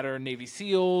gentlemen that are Navy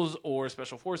SEALs or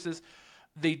Special Forces.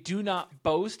 They do not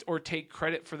boast or take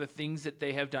credit for the things that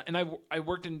they have done. And I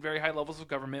worked in very high levels of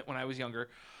government when I was younger,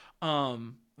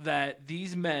 that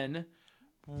these men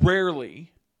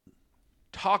rarely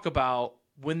talk about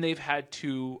when they've had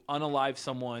to unalive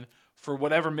someone for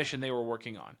whatever mission they were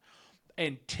working on.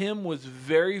 And Tim was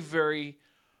very, very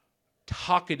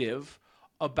talkative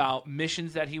about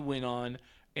missions that he went on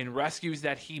and rescues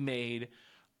that he made.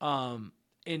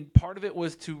 And part of it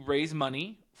was to raise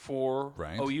money for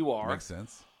OUR. Makes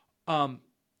sense.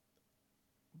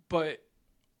 But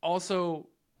also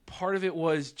part of it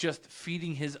was just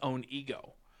feeding his own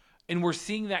ego. And we're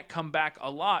seeing that come back a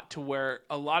lot to where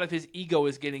a lot of his ego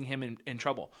is getting him in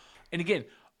trouble. And again,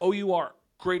 OUR,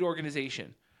 great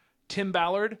organization. Tim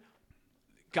Ballard,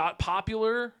 got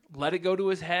popular, let it go to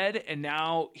his head, and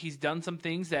now he's done some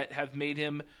things that have made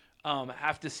him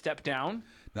have to step down.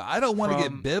 Now, I don't want to from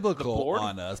get the biblical board.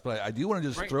 on us, but I do want to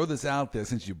just Right. throw this out there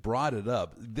since you brought it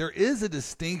up. There is a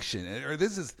distinction, or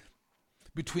this is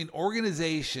between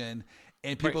organization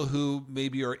and people who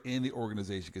maybe are in the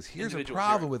organization. Because here's a Individuals,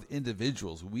 problem right. with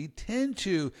individuals. We tend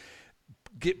to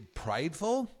get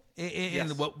prideful in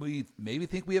Yes. what we maybe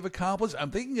think we have accomplished.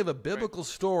 I'm thinking of a biblical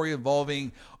story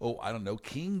involving,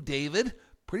 King David,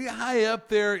 pretty high up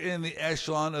there in the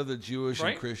echelon of the Jewish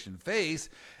and Christian faith.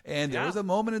 And there was a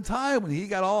moment in time when he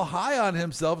got all high on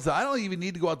himself and said, I don't even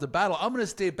need to go out to battle. I'm going to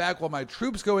stay back while my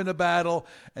troops go into battle.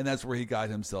 And that's where he got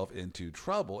himself into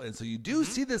trouble. And so you do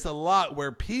see this a lot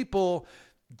where people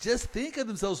just think of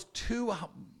themselves too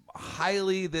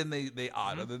highly than they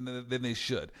ought to, than they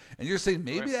should. And you're saying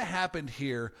maybe that happened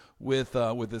here with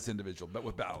this individual, but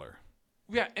with Ballard.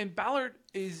 Yeah, and Ballard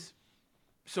is...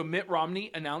 So Mitt Romney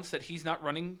announced that he's not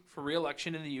running for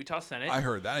re-election in the Utah Senate. I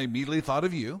heard that. I immediately thought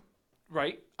of you.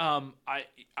 Right.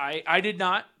 I did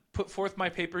not put forth my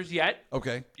papers yet.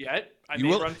 Okay. Yet.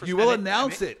 You will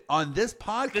announce it on this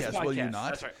podcast, will you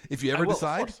not? That's right. If you ever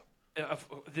decide.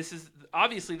 This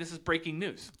is breaking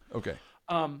news. Okay.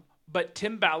 But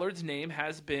Tim Ballard's name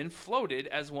has been floated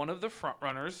as one of the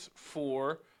frontrunners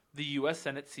for the U.S.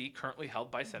 Senate seat currently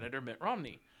held by Senator Mitt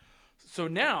Romney. So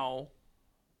now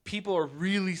people are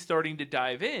really starting to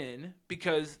dive in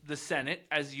because the Senate,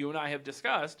 as you and I have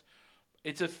discussed,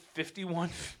 it's a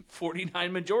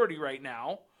 51-49 majority right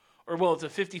now. Or, well, it's a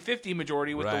 50-50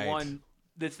 majority with the one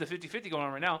that's the 50-50 going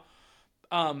on right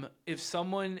now. If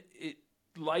someone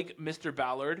like Mr.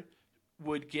 Ballard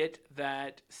would get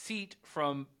that seat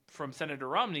from Senator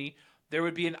Romney, there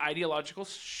would be an ideological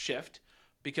shift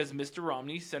because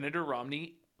Senator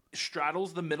Romney,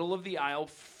 straddles the middle of the aisle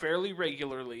fairly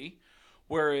regularly,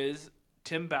 whereas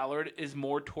Tim Ballard is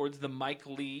more towards the Mike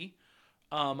Lee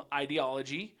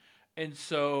ideology. And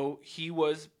so he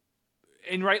was,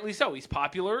 and rightly so, he's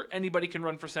popular. Anybody can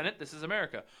run for Senate. This is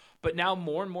America. But now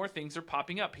more and more things are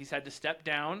popping up. He's had to step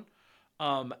down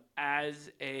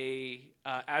as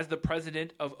the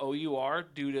president of OUR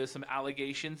due to some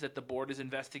allegations that the board is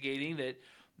investigating that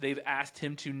they've asked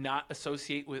him to not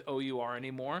associate with OUR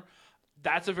anymore.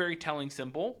 That's a very telling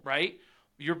symbol, right?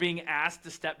 You're being asked to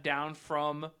step down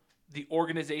from the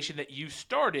organization that you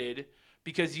started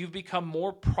because you've become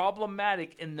more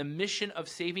problematic in the mission of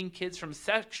saving kids from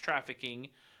sex trafficking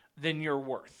than you're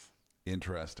worth.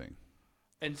 Interesting.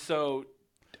 And so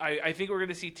I think we're going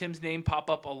to see Tim's name pop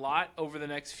up a lot over the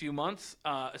next few months,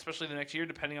 especially the next year,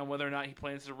 depending on whether or not he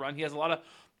plans to run. He has a lot of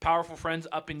powerful friends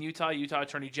up in Utah. Utah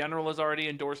Attorney General has already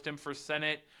endorsed him for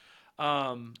Senate.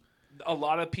 A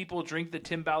lot of people drink the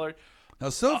Tim Ballard. Now,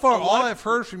 so far, all I've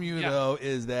heard from you, though,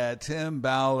 is that Tim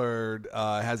Ballard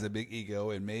has a big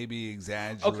ego and maybe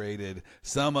exaggerated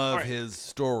some of his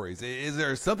stories. Is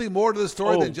there something more to the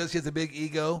story than just he has a big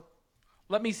ego?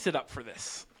 Let me sit up for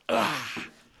this.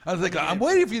 I'm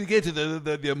waiting for you to get to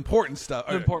the important stuff.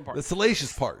 The important part. The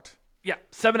salacious part. Yeah,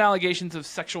 7 allegations of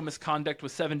sexual misconduct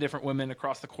with 7 different women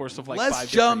across the course of 5 Let's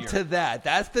different jump years. to that.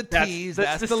 That's the tease.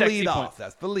 That's the lead off.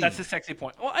 That's the lead. That's the sexy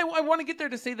point. Well, I want to get there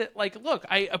to say that, look,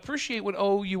 I appreciate what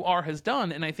OUR has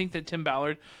done, and I think that Tim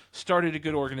Ballard started a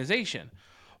good organization.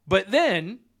 But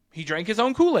then he drank his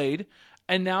own Kool-Aid,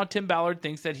 and now Tim Ballard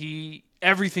thinks that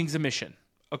everything's a mission,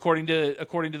 according to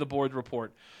the board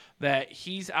report, that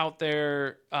he's out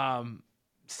there,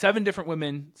 7 different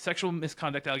women, sexual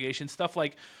misconduct allegations, stuff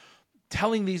like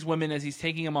telling these women as he's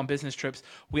taking them on business trips,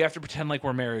 we have to pretend like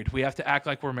we're married. We have to act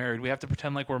like we're married. We have to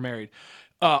pretend like we're married.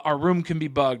 Our room can be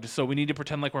bugged, so we need to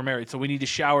pretend like we're married. So we need to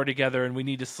shower together, and we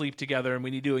need to sleep together, and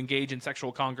we need to engage in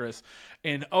sexual congress.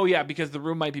 And, because the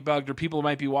room might be bugged or people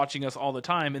might be watching us all the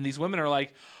time. And these women are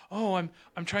like, I'm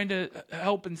trying to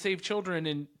help and save children.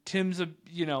 And Tim's,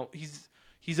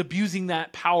 he's abusing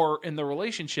that power in the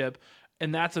relationship.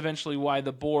 And that's eventually why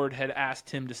the board had asked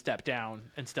him to step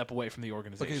down and step away from the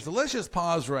organization. Okay, so let's just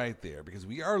pause right there because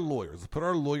we are lawyers. Let's put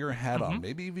our lawyer hat on,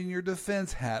 maybe even your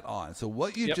defense hat on. So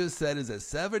what you just said is that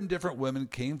 7 different women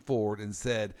came forward and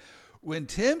said, when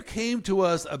Tim came to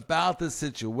us about the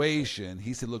situation,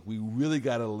 he said, look, we really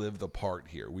got to live the part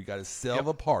here. We got to sell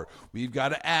the part. We've got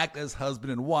to act as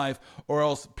husband and wife or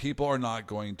else people are not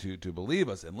going to believe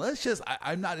us. And let's just,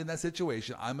 I'm not in that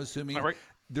situation. I'm assuming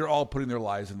they're all putting their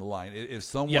lives in the line. If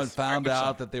someone found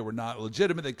out that they were not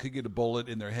legitimate, they could get a bullet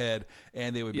in their head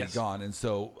and they would be gone. And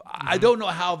so I don't know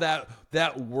how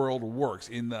that world works.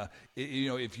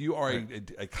 If you are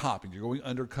a cop and you're going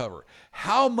undercover,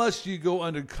 how much do you go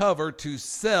undercover to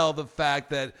sell the fact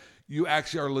that you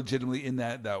actually are legitimately in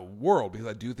that world, because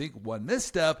I do think one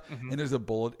misstep and there's a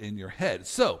bullet in your head.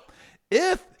 So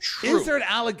is there an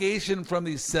allegation from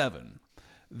these 7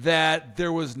 that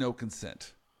there was no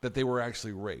consent, that they were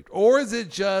actually raped? Or is it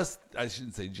just, I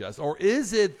shouldn't say just, or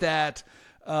is it that,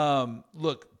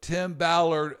 look, Tim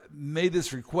Ballard made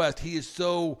this request. He is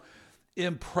so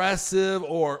impressive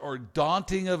or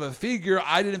daunting of a figure,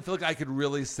 I didn't feel like I could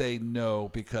really say no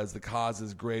because the cause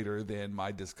is greater than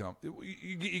my discomfort.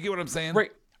 You get what I'm saying?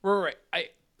 Right.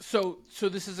 So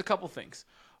this is a couple things.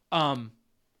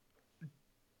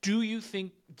 Do we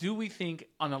think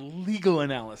on a legal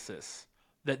analysis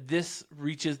that this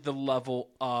reaches the level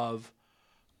of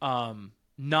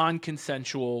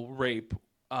non-consensual rape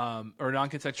or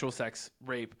non-consensual sex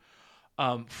rape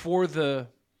for the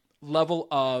level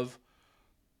of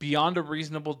beyond a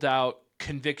reasonable doubt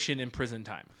conviction and prison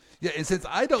time? Yeah, and since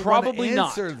I don't want to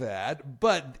answer that,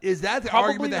 but is that the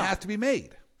argument that has to be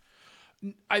made?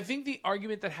 I think the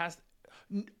argument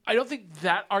I don't think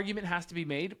that argument has to be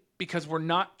made, because we're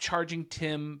not charging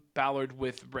Tim Ballard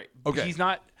with rape. Okay. He's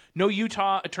not, no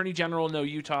Utah Attorney General, no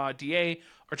Utah DA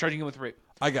are charging him with rape.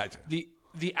 I got you.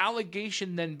 The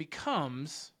allegation then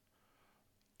becomes,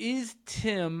 is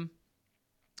Tim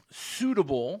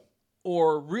suitable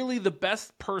or really the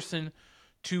best person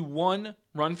to, one,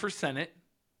 run for Senate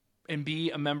and be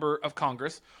a member of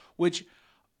Congress, which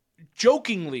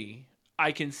jokingly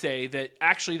I can say that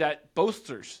actually that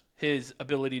bolsters his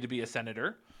ability to be a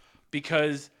senator,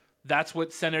 because that's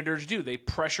what senators do. They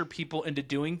pressure people into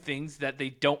doing things that they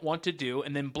don't want to do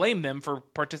and then blame them for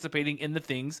participating in the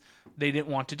things they didn't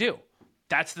want to do.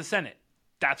 That's the Senate.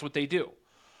 That's what they do.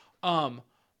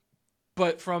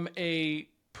 But from a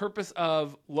purpose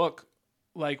of, look,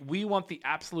 like, we want the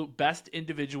absolute best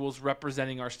individuals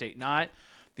representing our state, not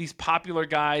these popular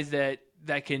guys that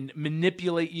can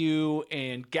manipulate you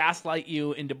and gaslight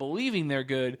you into believing they're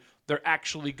good. They're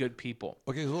actually good people.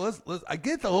 Okay, so let's. I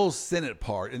get the whole Senate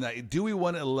part, and do we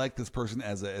want to elect this person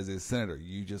as a senator?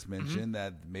 You just mentioned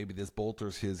that maybe this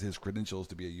bolsters his credentials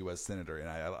to be a U.S. senator, and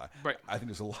I think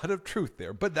there's a lot of truth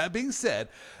there. But that being said,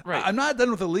 I'm not done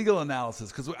with the legal analysis,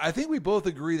 because I think we both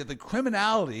agree that the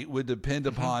criminality would depend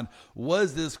upon,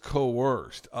 was this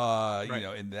coerced? You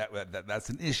know, and that's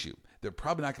an issue. They're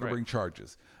probably not going to bring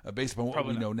charges based upon what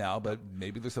we know now, but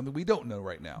maybe there's something we don't know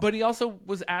right now. But he also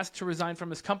was asked to resign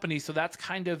from his company, so that's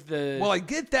kind of the... Well, I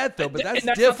get that, though, but that's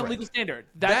different. Not the legal standard.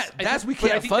 We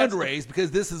can't fundraise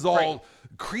because this is all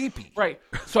creepy. Right.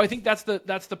 So I think that's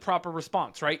the proper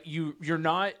response, right? You're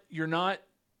not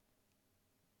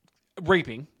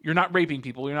raping. You're not raping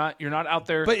people. You're not out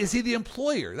there. But is he the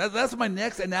employer? That's my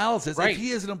next analysis. Right. If he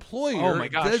is an employer, oh my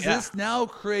gosh, does this now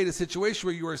create a situation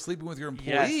where you are sleeping with your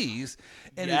employees?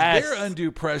 And is there undue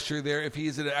pressure there if he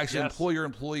is an actual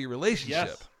employer-employee relationship?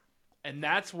 Yes. And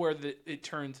that's where it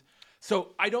turns.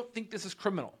 So I don't think this is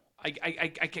criminal. I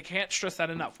can't stress that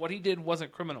enough. What he did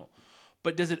wasn't criminal.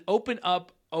 But does it open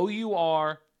up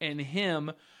OUR and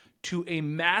him to a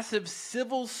massive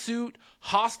civil suit,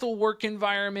 hostile work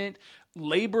environment,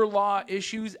 labor law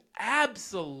issues?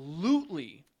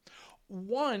 Absolutely.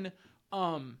 One,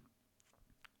 OUR,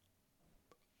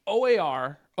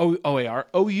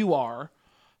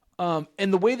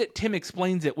 and the way that Tim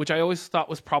explains it, which I always thought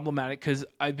was problematic, because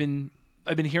I've been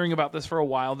hearing about this for a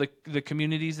while. The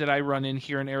communities that I run in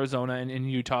here in Arizona and in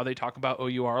Utah, they talk about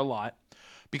OUR a lot,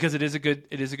 because it is a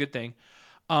good thing.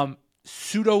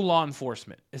 Pseudo law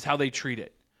enforcement is how they treat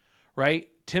it, right?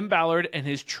 Tim Ballard and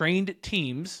his trained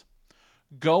teams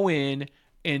go in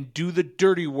and do the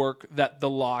dirty work that the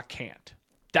law can't.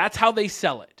 That's how they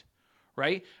sell it,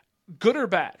 right? Good or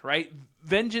bad, right?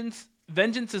 Vengeance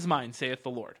is mine, saith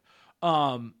the Lord.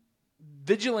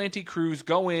 Vigilante crews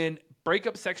go in, break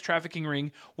up sex trafficking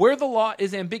ring where the law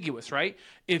is ambiguous, right?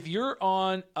 If you're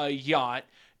on a yacht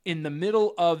in the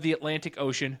middle of the Atlantic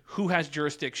Ocean, who has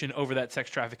jurisdiction over that sex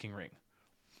trafficking ring?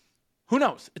 Who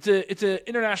knows? It's an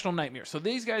international nightmare. So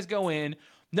these guys go in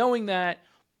knowing that,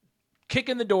 kick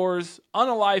in the doors,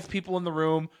 unalive people in the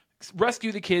room,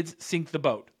 rescue the kids, sink the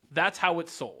boat. That's how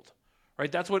it's sold,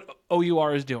 right? That's what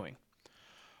OUR is doing.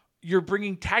 You're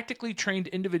bringing tactically trained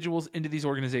individuals into these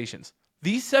organizations.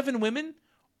 These 7 women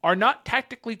are not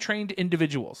tactically trained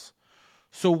individuals.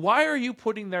 So why are you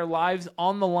putting their lives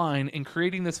on the line and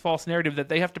creating this false narrative that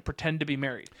they have to pretend to be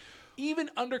married? Even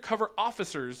undercover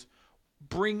officers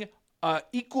bring an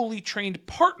equally trained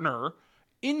partner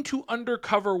into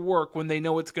undercover work when they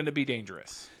know it's going to be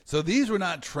dangerous. So these were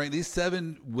not trained. These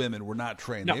 7 women were not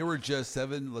trained. No. They were just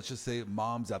 7, let's just say,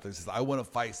 moms out there that says, I want to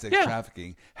fight sex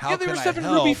trafficking. How they can were I 7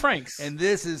 help? Ruby Franks. And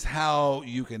this is how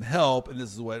you can help. And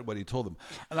this is what he told them.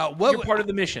 Now, You're part of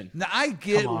the mission. Now, I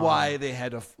get why they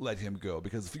had to let him go,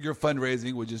 because your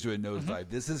fundraising would just do a nosedive.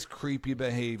 This is creepy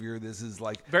behavior. This is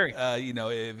like, Very.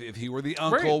 If he were the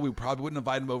uncle, we probably wouldn't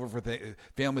invite him over for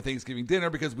family Thanksgiving dinner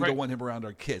because we don't want him around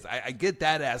our kids. I get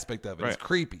that aspect of it. It's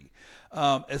creepy.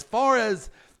 As far as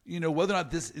whether or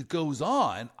not this goes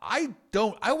on, I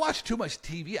watch too much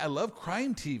TV. I love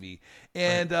crime TV.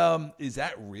 And is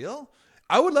that real?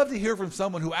 I would love to hear from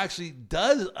someone who actually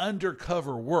does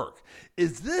undercover work.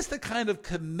 Is this the kind of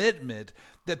commitment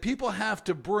that people have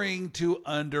to bring to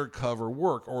undercover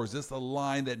work? Or is this a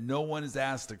line that no one is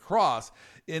asked to cross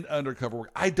in undercover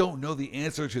work? I don't know the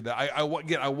answer to that.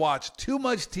 I watch too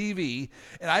much TV,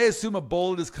 and I assume a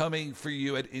bullet is coming for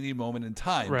you at any moment in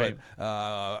time. Right.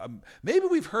 But maybe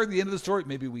we've heard the end of the story.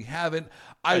 Maybe we haven't.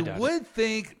 I would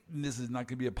think, and this is not going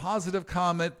to be a positive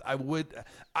comment,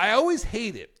 I always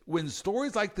hate it when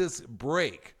stories like this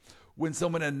break, when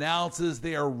someone announces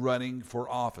they are running for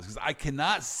office, because I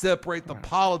cannot separate the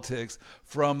politics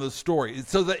from the story.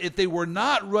 So that if they were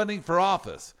not running for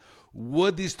office,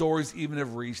 would these stories even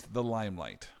have reached the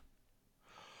limelight?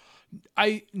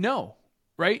 No,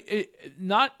 right?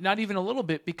 Not even a little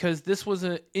bit, because this was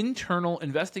an internal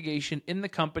investigation in the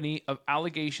company of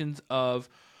allegations of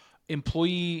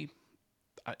employee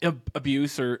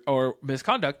abuse or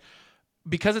misconduct.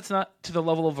 Because it's not to the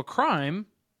level of a crime,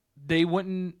 it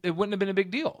wouldn't have been a big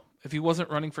deal if he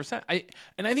wasn't running for Senate.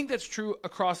 And I think that's true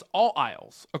across all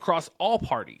aisles, across all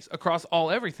parties, across all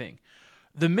everything.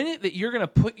 The minute that you're going to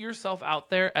put yourself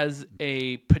out there as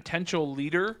a potential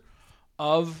leader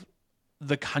of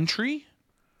the country,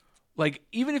 like,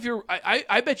 even if you're,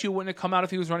 I bet you wouldn't have come out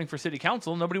if he was running for city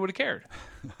council. Nobody would have cared.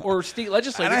 Or state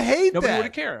legislature. And I hate nobody that. would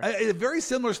have cared. A very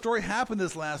similar story happened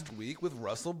this last week with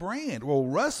Russell Brand. Well,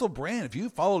 Russell Brand, if you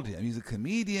followed him, he's a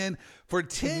comedian. For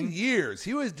 10 years,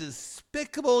 he was a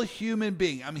despicable human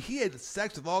being. I mean, he had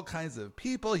sex with all kinds of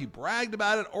people. He bragged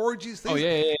about it, orgies, things.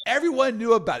 Yeah. Everyone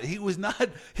knew about it. He did not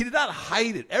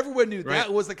hide it. Everyone knew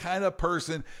that was the kind of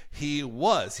person he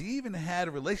was. He even had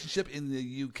a relationship in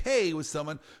the UK with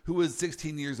someone who was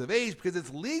 16 years of age, because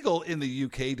it's legal in the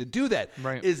UK to do that.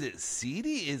 Right. Is it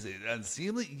seedy? Is it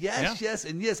unseemly? Yes,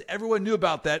 and yes. Everyone knew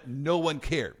about that. No one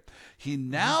cared. He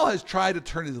now has tried to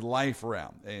turn his life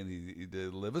around, and he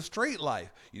to live a straight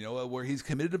life, where he's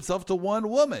committed himself to one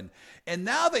woman. And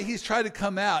now that he's tried to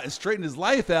come out and straighten his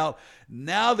life out,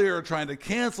 now they're trying to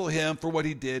cancel him for what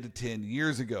he did 10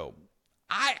 years ago.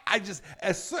 I just,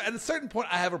 at a certain point,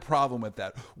 I have a problem with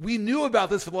that. We knew about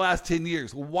this for the last 10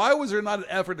 years. Why was there not an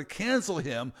effort to cancel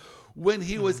him when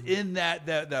he was in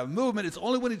that movement? It's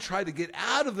only when he tried to get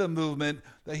out of the movement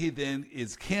that he then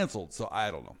is canceled. So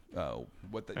I don't know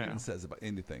what that even says about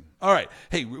anything. All right.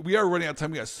 Hey, we are running out of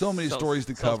time. We got so many stories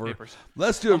to cover. Papers.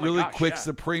 Let's do a really quick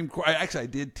Supreme Court. I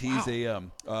did tease a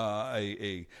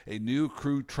new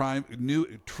true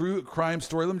crime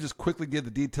story. Let me just quickly give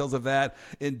the details of that.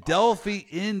 In Delphi,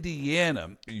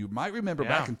 Indiana, you might remember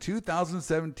back in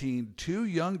 2017, 2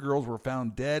 young girls were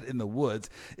found dead in the woods.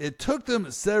 It took them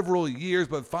several years,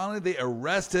 but finally they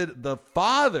arrested the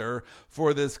father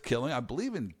for this killing, I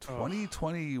believe in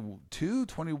 2022,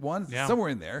 21, somewhere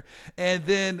in there. And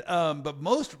then, but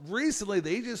most recently,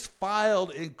 they just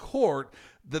filed in court,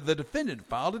 the defendant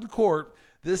filed in court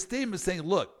this statement saying,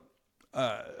 look,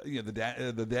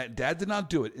 the dad did not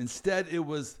do it. Instead, it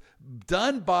was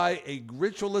done by a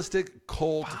ritualistic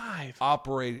cult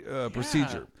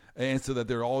procedure. And so that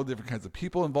there are all different kinds of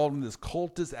people involved in this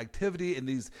cultist activity, and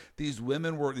these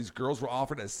girls were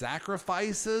offered as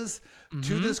sacrifices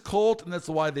to this cult, and that's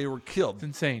why they were killed.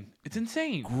 It's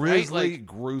insane. Grisly,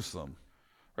 gruesome.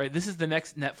 Right. This is the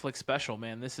next Netflix special,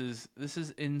 man. This is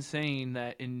insane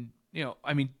that in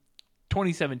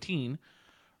 2017,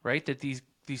 right, that these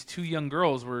 2 young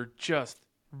girls were just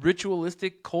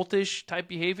ritualistic, cultish type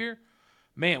behavior.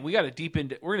 Man, we're going to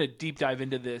deep dive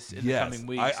into this in the coming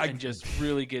weeks and just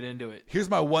really get into it. Here's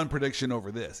my one prediction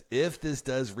over this. If this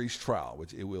does reach trial,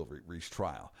 which it will reach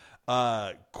trial,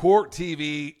 Court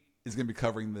TV is going to be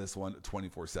covering this one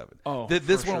 24/7. Oh,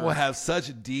 this one will have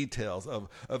such details of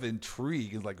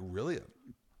intrigue. It's like, really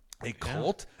a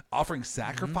cult offering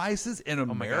sacrifices in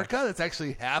America? That's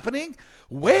actually happening?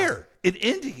 Where? In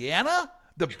Indiana?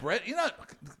 This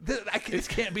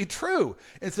can't be true.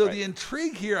 And so the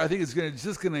intrigue here, I think, is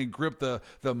just going to grip the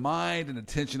mind and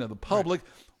attention of the public,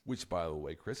 which, by the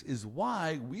way, Chris, is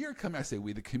why we are coming. I say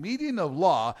we, the Comedian of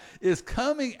Law, is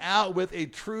coming out with a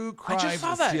true crime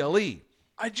CLE.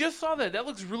 I just saw that. That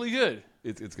looks really good.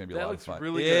 It's going to be a lot of fun.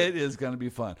 Really it good. is going to be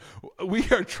fun. We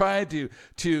are trying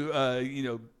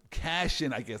to cash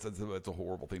in, I guess it's a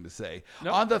horrible thing to say,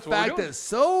 on the fact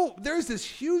that there's this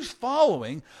huge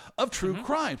following of true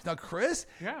crimes. Now, Chris,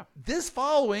 this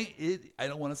following, I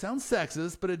don't want to sound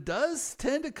sexist, but it does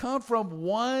tend to come from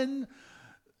one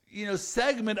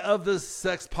segment of the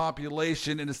sex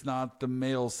population, and it's not the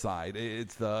male side.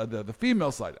 It's the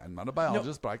female side. I'm not a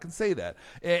biologist, but I can say that.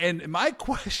 And my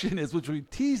question is, which we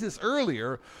teased this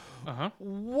earlier,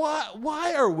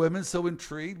 why are women so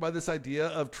intrigued by this idea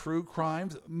of true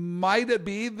crimes? Might it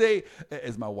be they,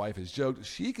 as my wife has joked,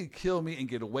 she could kill me and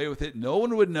get away with it. No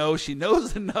one would know. She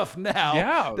knows enough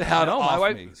now to how to off my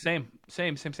wife, me. Same.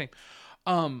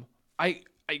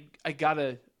 I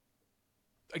gotta.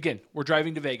 Again, we're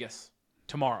driving to Vegas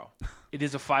tomorrow. It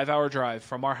is a 5-hour drive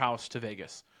from our house to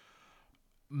Vegas.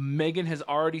 Megan has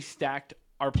already stacked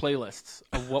our playlists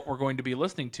of what we're going to be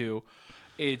listening to.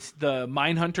 It's the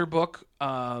Mindhunter book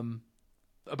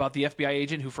about the FBI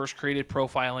agent who first created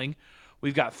profiling.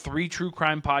 We've got 3 true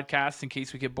crime podcasts in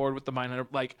case we get bored with the Mindhunter.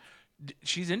 Like,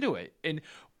 she's into it. And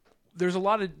there's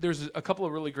a couple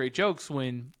of really great jokes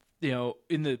when,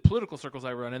 in the political circles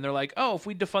I run, and they're like, oh, if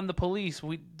we defund the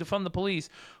police,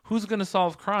 who's going to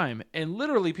solve crime? And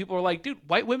literally people are like, dude,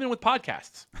 white women with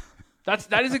podcasts.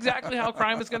 That is exactly how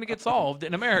crime is going to get solved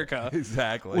in America.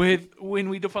 Exactly. When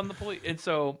we defund the police. And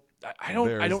so I don't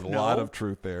know. There's a lot of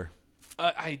truth there.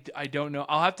 I don't know.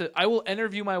 I will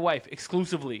interview my wife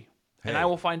exclusively. And I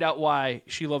will find out why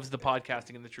she loves the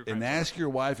podcasting and the true crime. And ask your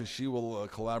wife if she will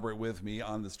collaborate with me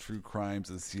on this true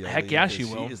crimes and CLE. Heck yeah, she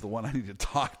will. She is the one I need to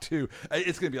talk to.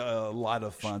 It's going to be a lot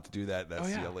of fun to do that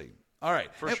CLE. All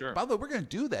right. For sure. By the way, we're going to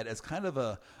do that as kind of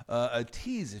a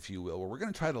tease, if you will, where we're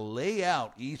going to try to lay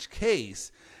out each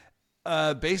case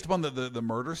based upon the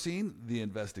murder scene, the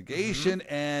investigation,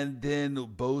 and then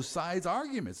both sides'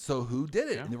 arguments. So who did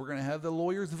it? And then we're going to have the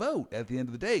lawyers vote at the end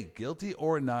of the day, guilty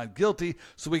or not guilty,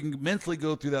 so we can mentally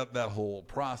go through that whole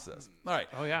process. All right.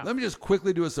 Oh, yeah. Let me just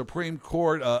quickly do a Supreme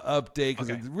Court update, because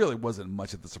it really wasn't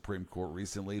much at the Supreme Court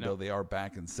recently, though they are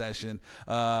back in session.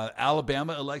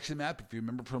 Alabama election map, if you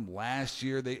remember from last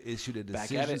year, they issued a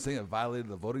decision saying it violated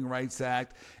the Voting Rights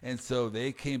Act, and so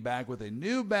they came back with a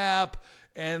new map.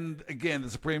 And again,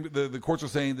 the courts are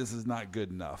saying this is not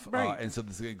good enough. Right. And so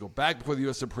this is going to go back before the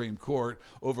U.S. Supreme Court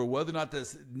over whether or not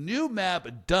this new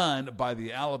map done by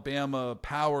the Alabama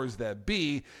powers that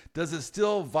be, does it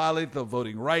still violate the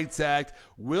Voting Rights Act?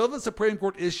 Will the Supreme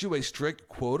Court issue a strict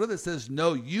quota that says,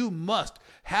 no, you must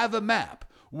have a map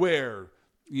where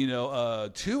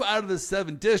 2 out of the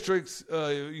 7 districts,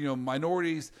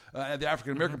 minorities, the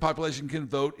African-American population can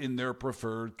vote in their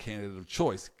preferred candidate of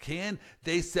choice? Can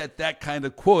they set that kind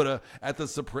of quota at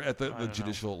the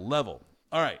judicial level?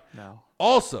 All right. No.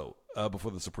 Also,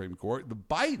 before the Supreme Court, the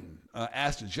Biden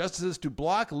asked justices to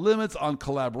block limits on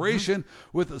collaboration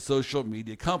with the social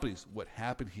media companies. What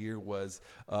happened here was,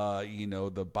 the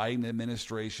Biden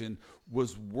administration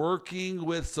was working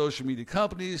with social media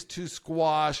companies to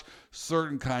squash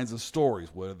certain kinds of stories,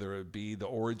 whether it be the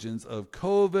origins of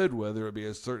COVID, whether it be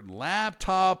a certain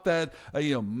laptop that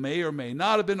may or may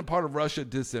not have been a part of Russia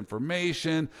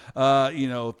disinformation,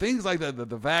 things like that,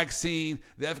 the vaccine,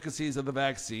 the efficacies of the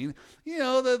vaccine.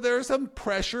 There's some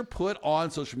pressure put on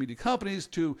social media companies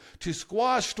to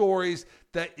squash stories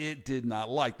that it did not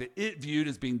like, that it viewed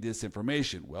as being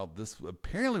disinformation. Well, this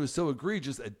apparently was so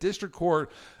egregious, a district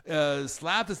court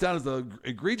slapped this down as an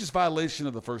egregious violation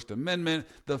of the First Amendment.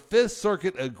 The Fifth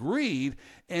Circuit agreed,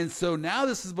 and so now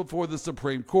this is before the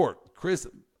Supreme Court. Chris,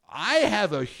 I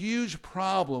have a huge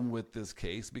problem with this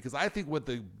case because I think what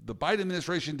the Biden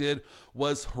administration did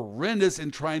was horrendous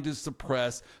in trying to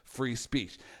suppress free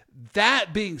speech.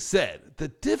 That being said, the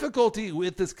difficulty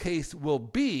with this case will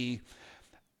be,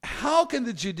 how can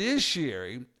the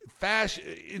judiciary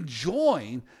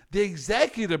enjoin the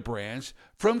executive branch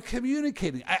from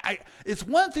communicating? It's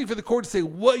one thing for the court to say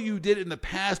what you did in the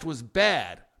past was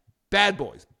bad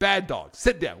boys, bad dogs,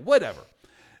 sit down, whatever.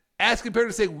 Ask compared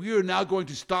to say we are now going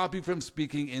to stop you from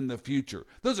speaking in the future.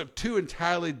 Those are 2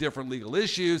 entirely different legal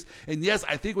issues. And yes,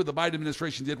 I think what the Biden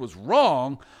administration did was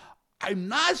wrong. I'm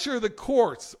not sure the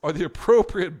courts are the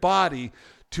appropriate body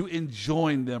to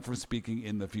enjoin them from speaking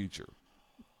in the future.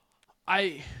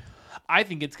 I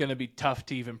think it's going to be tough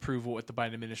to even prove what the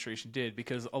Biden administration did,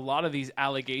 because a lot of these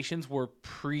allegations were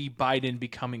pre-Biden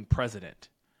becoming president.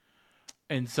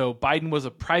 And so Biden was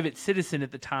a private citizen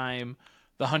at the time.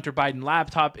 The Hunter Biden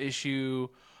laptop issue,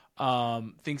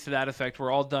 things to that effect, were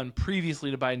all done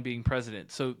previously to Biden being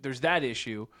president. So there's that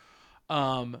issue.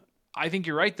 I think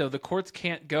you're right, though. The courts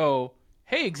can't go,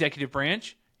 hey, executive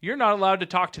branch, you're not allowed to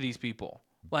talk to these people.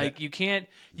 Like, you can't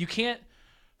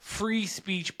free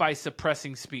speech by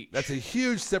suppressing speech. That's a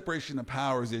huge separation of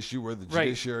powers issue where the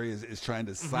judiciary is trying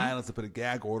to silence and put a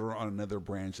gag order on another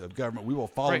branch of government. We will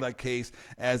follow that case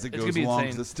as it goes along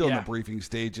because it's still in the briefing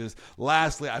stages.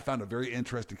 Lastly, I found a very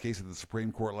interesting case at the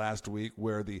Supreme Court last week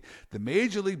where the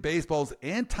Major League Baseball's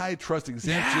antitrust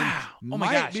exemption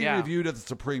might be reviewed at the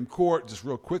Supreme Court. Just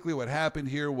real quickly, what happened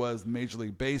here was Major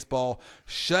League Baseball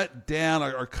shut down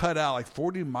or cut out like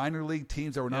 40 minor league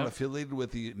teams that were not affiliated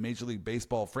with the Major League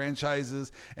Baseball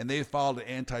franchises, and they filed an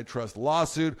antitrust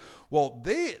lawsuit. Well,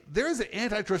 there's an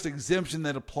antitrust exemption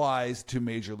that applies to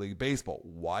Major League Baseball.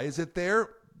 Why is it there?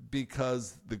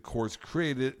 Because the courts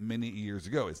created it many years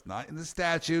ago. It's not in the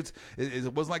statutes.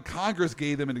 It wasn't like Congress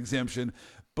gave them an exemption,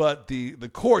 but the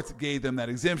courts gave them that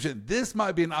exemption. This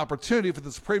might be an opportunity for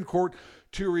the Supreme Court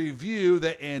to review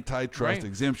the antitrust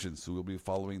exemption. So we'll be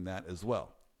following that as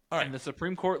well. All right. And the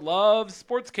Supreme Court loves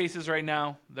sports cases right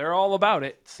now. They're all about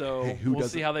it. So we'll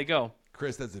see how they go.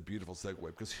 Chris, that's a beautiful segue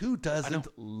because who doesn't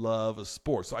love a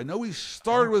sport? So I know we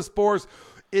started with sports.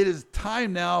 It is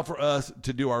time now for us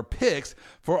to do our picks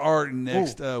for our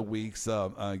next week's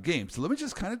game. So let me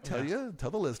just kind of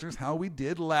tell the listeners how we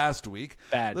did last week.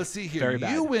 Bad. Let's see here. Very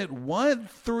bad. You went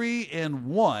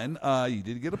 1-3-1. You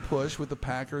did get a push with the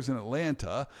Packers in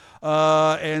Atlanta.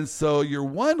 And so your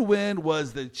one win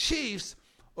was the Chiefs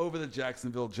over the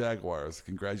Jacksonville Jaguars.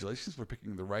 Congratulations for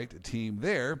picking the right team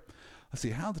there. Let's see,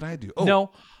 how did I do? Oh.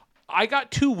 No, I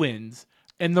got 2 wins,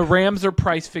 and the Rams are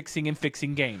price fixing and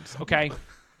fixing games. Okay.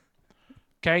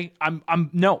 Okay. I'm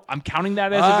counting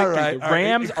that as a victory. The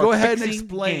Rams are go ahead and fixing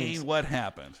explain games. what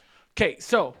happened. Okay,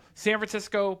 so San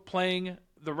Francisco playing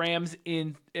the Rams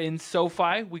in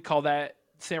SoFi. We call that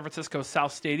San Francisco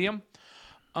South Stadium.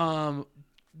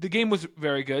 The game was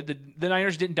very good. The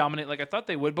Niners didn't dominate like I thought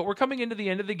they would, but we're coming into the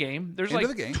end of the game. There's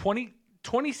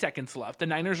 20 seconds left. The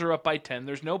Niners are up by 10.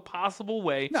 There's no possible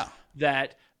way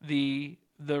that the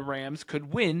Rams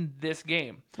could win this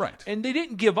game. Right. And they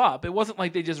didn't give up. It wasn't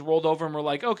like they just rolled over and were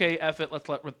like, okay, F it, let's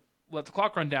let the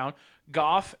clock run down.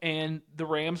 Goff and the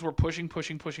Rams were pushing.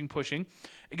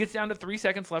 It gets down to 3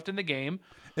 seconds left in the game.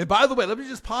 And by the way, let me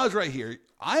just pause right here.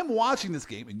 I'm watching this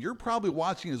game, and you're probably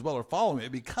watching as well or following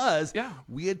it because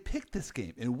we had picked this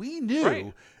game, and we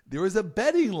knew there was a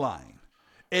betting line.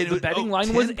 And the betting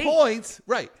line was 10 points.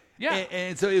 Right. Yeah.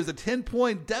 And so it was a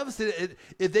 10-point deficit.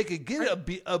 If they could get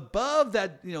it above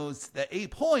that, that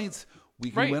 8 points,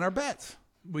 we can win our bets.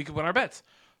 We could win our bets.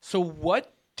 So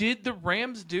what did the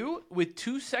Rams do with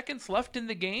 2 seconds left in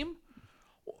the game?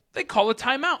 They call a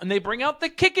timeout, and they bring out the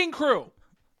kicking crew.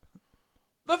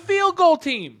 The field goal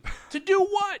team. To do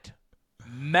what?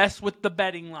 Mess with the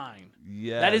betting line.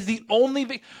 Yes. That is the only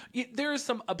thing. There is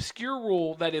some obscure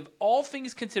rule that if all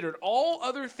things considered, all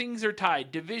other things are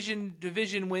tied, division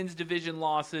wins, division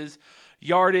losses,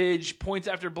 yardage, points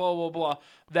after blah, blah, blah,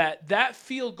 that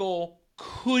field goal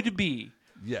could be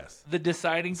the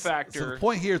deciding factor. So the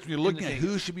point here is when you're looking at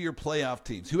who should be your playoff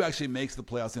teams, who actually makes the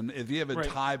playoffs, and if you have a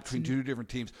tie between 2 different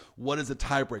teams, what is a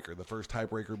tiebreaker? The first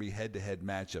tiebreaker would be head-to-head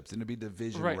matchups, and it'd be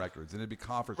division records, and it'd be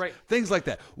conference, things like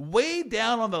that. Way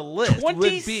down on the list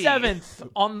 27th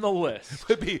on the list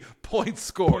would be points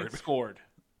scored.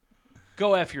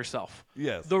 Go F yourself.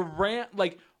 Yes.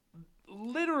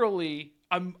 Literally,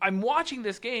 I'm watching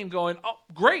this game going, oh,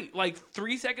 great. Like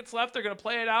 3 seconds left. They're going to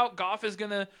play it out. Goff is going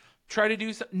to try to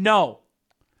do something. No.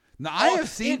 Now, I have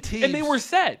seen teams. And they were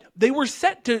set. They were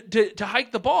set to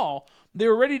hike the ball. They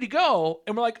were ready to go.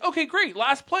 And we're like, okay, great.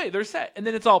 Last play. They're set. And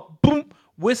then it's all boom,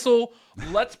 whistle.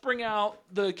 Let's bring out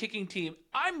the kicking team.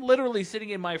 I'm literally sitting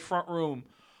in my front room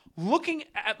looking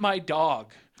at my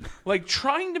dog, like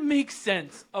trying to make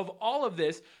sense of all of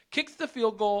this. Kicks the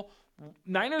field goal.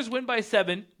 Niners win by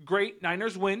 7. Great.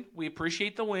 Niners win. We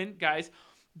appreciate the win, guys.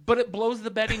 But it blows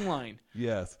the betting line.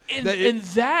 Yes. And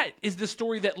that is the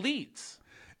story that leads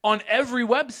on every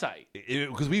website.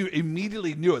 Because we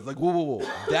immediately knew it. Like, whoa.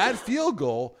 That field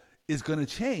goal is going to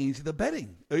change the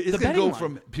betting. It's going to go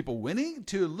from people winning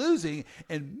to losing,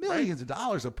 and millions of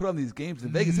dollars are put on these games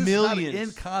in Vegas. This is not an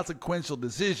inconsequential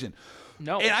decision.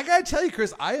 No. And I got to tell you,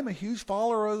 Chris, I am a huge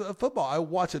follower of football. I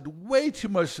watch way too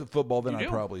much football than I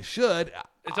probably should.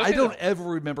 I don't ever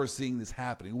remember seeing this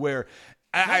happening where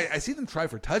I see them try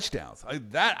for touchdowns.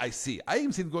 I see. I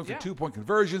even see them going for 2-point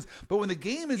conversions. But when the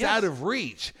game is out of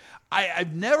reach,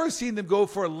 I've never seen them go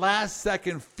for a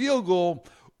last-second field goal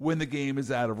when the game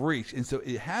is out of reach. And so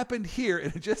it happened here,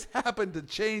 and it just happened to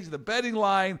change the betting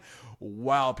line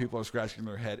while people are scratching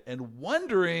their head and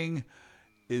wondering,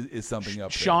 is something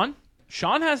up there?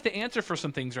 Sean has to answer for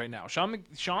some things right now.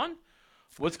 Sean,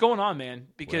 what's going on, man?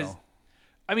 Because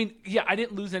I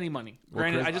didn't lose any money.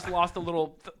 Granted, I just lost a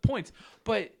little points.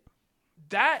 But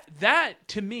that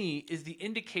to me is the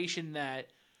indication that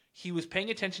he was paying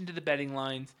attention to the betting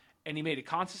lines and he made a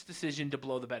conscious decision to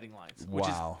blow the betting lines.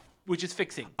 Which is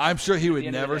fixing. I'm sure he would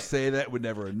never say that, would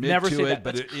never admit to it,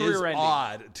 but it is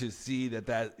odd to see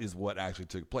that is what actually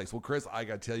took place. Well, Chris, I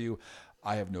got to tell you,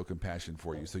 I have no compassion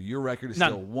for you. So your record is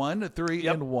still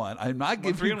 1-3-1. I'm not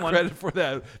giving you credit for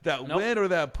that win or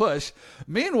that push.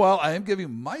 Meanwhile, I am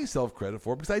giving myself credit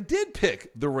for it because I did pick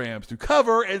the Rams to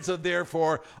cover, and so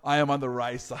therefore I am on the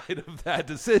right side of that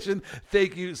decision.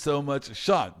 Thank you so much,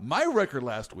 Sean. My record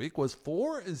last week was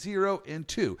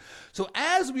 4-0-2. So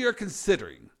as we are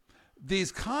considering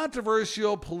these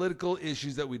controversial political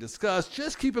issues that we discussed,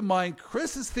 just keep in mind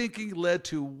Chris's thinking led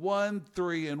to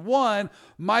 1-3-1.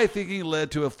 My thinking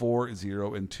led to a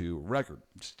 4-0-2 record.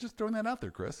 Just throwing that out there,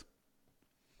 Chris.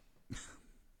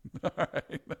 All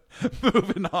right,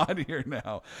 moving on here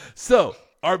now. So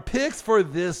our picks for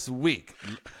this week.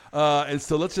 And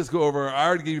so let's just go over. I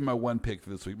already gave you my one pick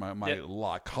for this week, my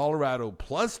lock. Colorado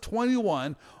plus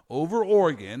 21 over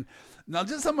Oregon. Now,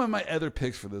 just some of my other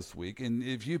picks for this week, and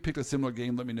if you picked a similar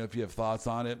game, let me know if you have thoughts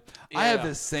on it. Yeah. I have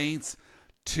the Saints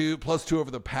 +2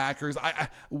 over the Packers.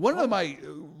 One of my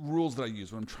rules that I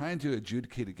use when I'm trying to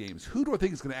adjudicate a game is who do I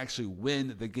think is going to actually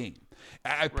win the game?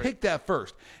 I pick that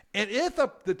first. And if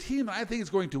the team I think is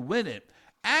going to win it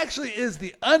actually is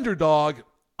the underdog,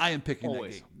 I am picking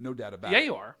that game. No doubt about it. Yeah,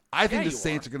 you are. I think the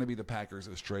Saints are going to be the Packers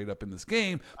straight up in this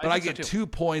game, but I get 2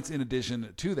 points in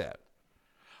addition to that.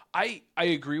 I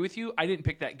agree with you. I didn't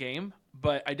pick that game,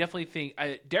 but I definitely think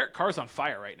Derek Carr's on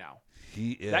fire right now.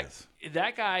 He is.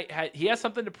 That guy he has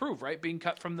something to prove, right? Being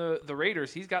cut from the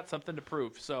Raiders, he's got something to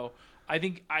prove. So I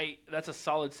think that's a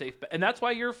solid safe bet, and that's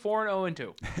why you're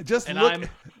 4-0-2.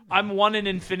 I'm 1 in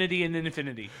infinity and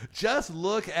infinity. Just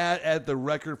look at the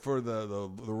record for the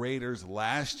Raiders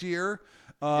last year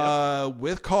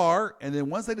with Carr, and then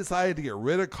once they decided to get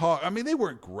rid of Carr, I mean they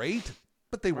weren't great.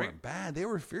 But they weren't bad. They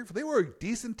were fearful. They were a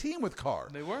decent team with Carr.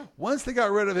 They were. Once they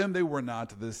got rid of him, they were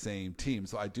not the same team.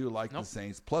 So I do like the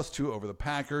Saints +2 over the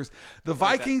Packers. The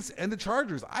Vikings and the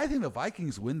Chargers. I think the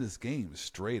Vikings win this game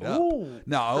straight up. Ooh,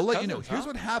 now, I'll let you know. Here's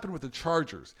what happened with the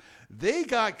Chargers. They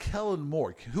got Kellen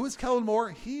Moore. Who is Kellen Moore?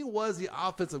 He was the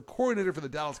offensive coordinator for the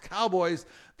Dallas Cowboys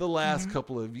the last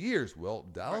couple of years. Well,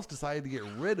 Dallas decided to get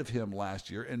rid of him last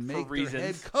year and make their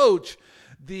head coach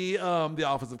the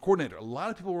offensive coordinator. A lot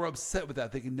of people were upset with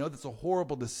that, thinking, no, that's a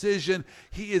horrible decision.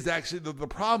 He is actually, the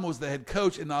problem was the head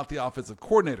coach and not the offensive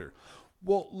coordinator.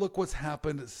 Well, look what's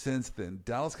happened since then.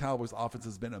 Dallas Cowboys offense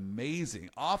has been amazing,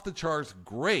 off the charts,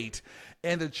 great,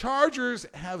 and the Chargers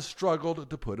have struggled,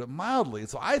 to put it mildly.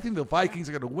 So I think the Vikings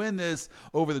are going to win this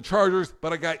over the Chargers,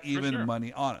 but I got even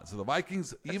money on it. So the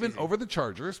Vikings over the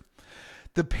Chargers.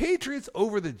 The Patriots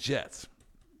over the Jets.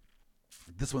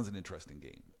 This one's an interesting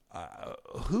game.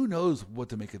 Who knows what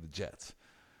to make of the Jets?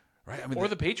 Right? I mean, or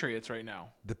the Patriots right now.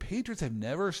 The Patriots have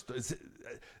never.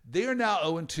 They are now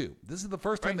 0-2. This is the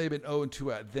first time they've been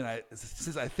 0-2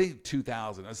 since I think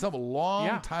 2000. It's some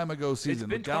long time ago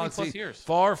season. It's been 20+ years.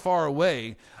 Far, far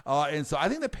away. And so I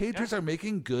think the Patriots are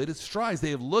making good strides.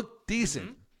 They have looked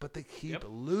decent, but they keep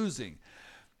losing.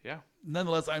 Yeah.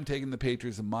 Nonetheless, I'm taking the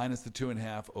Patriots minus the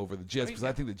 2.5 over the Jets because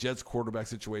I think the Jets quarterback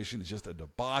situation is just a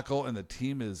debacle and the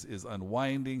team is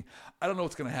unwinding. I don't know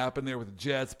what's going to happen there with the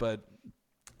Jets, but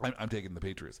I'm taking the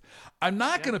Patriots. I'm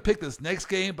not going to pick this next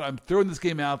game, but I'm throwing this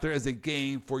game out there as a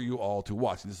game for you all to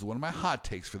watch. And this is one of my hot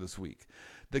takes for this week.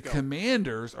 The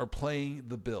Commanders are playing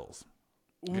the Bills.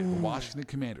 Okay, the Washington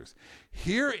Commanders.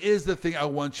 Here is the thing I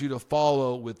want you to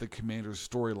follow with the Commanders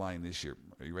storyline this year.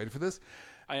 Are you ready for this?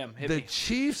 I am. The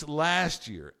Chiefs last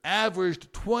year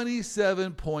averaged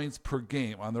 27 points per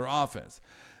game on their offense.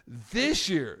 This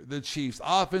year, the Chiefs'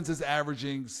 offense is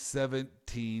averaging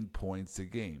 17 points a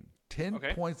game. 10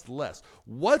 points less.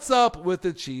 What's up with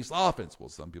the Chiefs' offense? Well,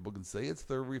 some people can say it's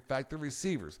the fact the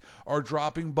receivers are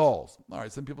dropping balls. All right,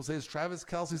 some people say it's Travis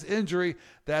Kelce's injury.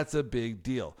 That's a big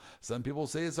deal. Some people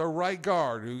say it's our right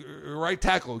guard, right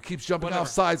tackle who keeps jumping off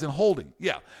sides and holding.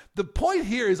 Yeah. The point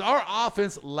here is our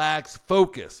offense lacks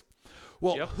focus.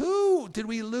 Well, who did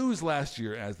we lose last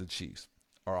year as the Chiefs?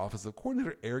 Our offensive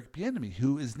coordinator, Eric Bieniemy,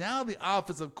 who is now the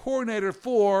offensive coordinator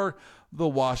for the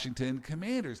Washington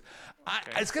Commanders.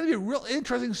 It's going to be a real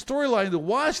interesting storyline to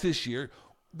watch this year.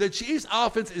 The Chiefs'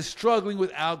 offense is struggling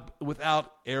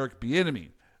without Eric Bieniemy.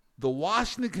 The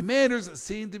Washington Commanders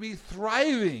seem to be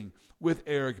thriving with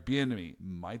Eric Bieniemy.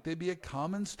 Might they be a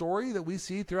common story that we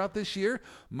see throughout this year?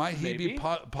 Might he be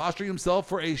posturing himself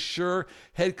for a sure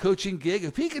head coaching gig?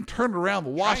 If he can turn around the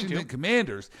Washington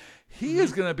Commanders, he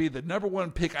is going to be the number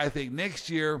one pick, I think, next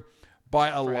year by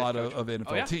a lot of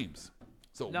NFL teams.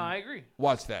 So no, I agree.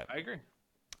 Watch that. I agree.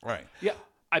 Right. Yeah,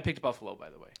 I picked Buffalo, by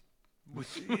the way.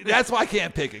 That's why I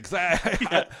can't pick it, because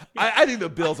I think the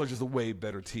Bills are just a way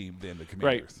better team than the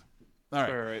Commanders. All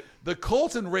right. The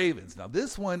Colts and Ravens. Now,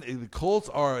 this one, the Colts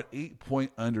are an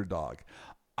 8-point underdog.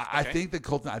 I think the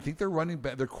Colts. I think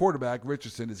their quarterback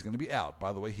Richardson is going to be out.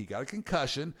 By the way, he got a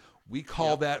concussion. We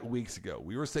called that weeks ago.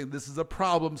 We were saying this is a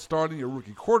problem starting a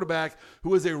rookie quarterback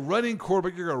who is a running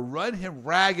quarterback. You're going to run him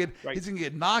ragged. Right. He's going to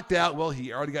get knocked out. Well,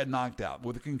 he already got knocked out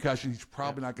with a concussion. He's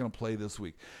probably not going to play this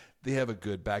week. They have a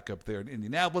good backup there in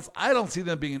Indianapolis. I don't see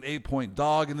them being an 8-point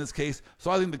dog in this case, so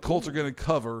I think the Colts are going to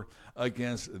cover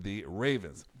against the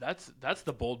Ravens. That's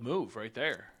the bold move right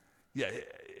there. Yeah.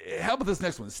 How about this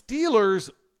next one? Steelers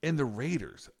and the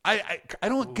Raiders. I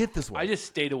don't get this one. I just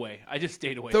stayed away.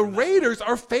 The Raiders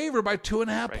are favored by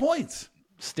 2.5 points.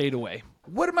 Stayed away.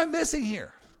 What am I missing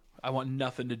here? I want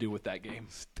nothing to do with that game.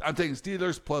 I'm taking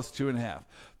Steelers plus 2.5.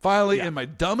 Finally, in my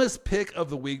dumbest pick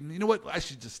of the week, you know what? I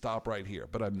should just stop right here,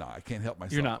 but I'm not. I can't help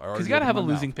myself. You're not. Because you got to have a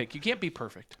losing pick. You can't be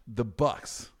perfect. The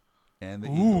Bucks and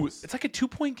the Eagles. It's like a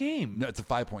 2-point game. No, it's a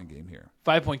 5-point game here.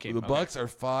 5-point game. The Bucks are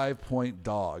 5-point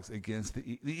dogs against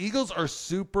the Eagles. Are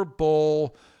Super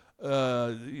Bowl,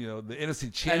 the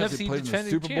NFC champs. They played in the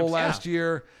Super Bowl last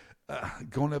year.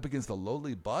 Going up against the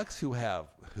lowly Bucks, who have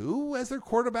who as their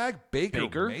quarterback?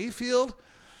 Baker Mayfield.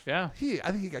 Yeah,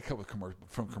 I think he got cut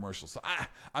from commercials. So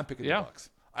I'm picking the Bucks.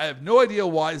 I have no idea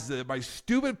why this is my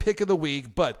stupid pick of the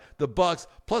week, but the Bucks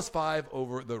plus 5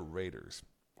 over the Raiders.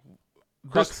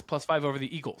 Bucks plus 5 over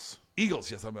the Eagles.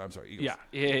 Eagles, yes. I'm sorry, Eagles.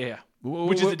 Yeah.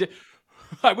 Which is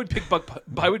I would pick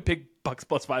Bucks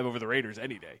plus 5 over the Raiders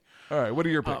any day. All right, what are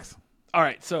your picks? All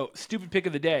right, so stupid pick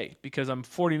of the day, because I'm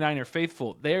 49er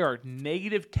faithful. They are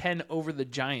 -10 over the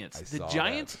Giants. The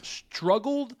Giants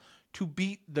struggled to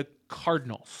beat the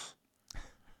Cardinals.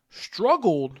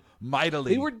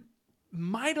 Mightily. They were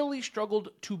mightily struggled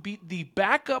to beat the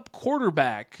backup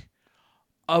quarterback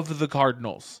of the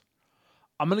Cardinals.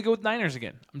 I'm going to go with Niners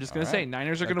again. I'm just going to say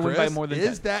Niners are going to win by more than 10.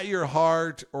 Is that your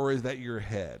heart or is that your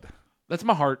head? That's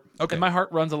my heart. Okay. And my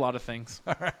heart runs a lot of things.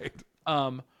 All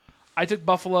right. I took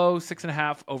Buffalo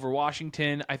 6.5 over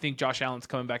Washington. I think Josh Allen's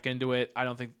coming back into it. I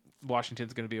don't think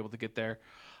Washington's going to be able to get there.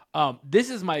 This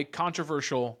is my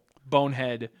controversial,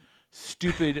 bonehead,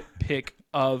 stupid pick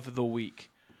of the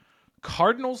week.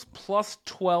 Cardinals plus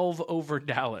 12 over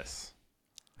Dallas.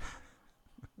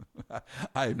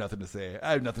 I have nothing to say.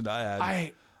 I have nothing to add.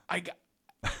 I got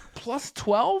plus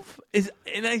 12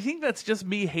 and I think that's just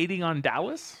me hating on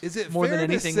Dallas. Is it more fair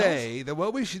than anything to say else? that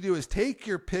what we should do is take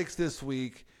your picks this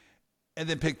week and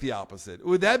then pick the opposite?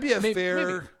 Would that be a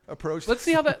fair approach? Let's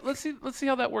see how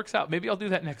that works out. Maybe I'll do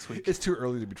that next week. It's too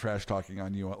early to be trash talking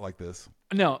on you like this.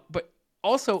 No, but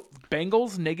also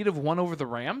Bengals -1 over the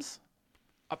Rams.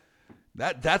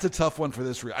 That's a tough one for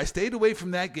this reason. I stayed away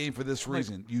from that game for this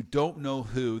reason. You don't know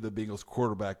who the Bengals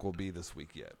quarterback will be this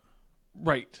week yet.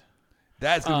 Right.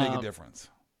 That's going to make a difference.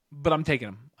 But I'm taking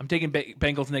them. I'm taking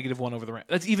Bengals -1 over the Rams.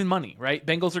 That's even money, right?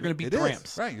 Bengals are going to beat the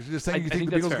Rams. Right. You're just saying you think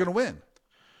the Bengals are going to win.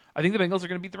 I think the Bengals are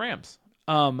going to beat the Rams.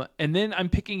 And then I'm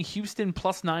picking Houston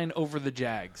 +9 over the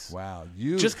Jags. Wow.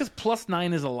 Just because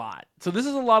 +9 is a lot. So this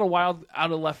is a lot of wild,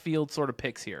 out of left field sort of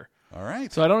picks here. All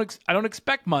right. So I don't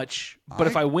expect much, but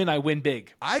if I win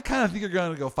big. I kind of think you're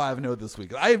going to go 5-0 this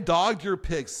week. I have dogged your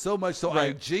picks so much, so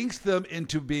I jinxed them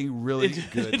into being really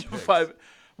good.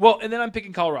 Well, and then I'm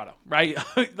picking Colorado, right?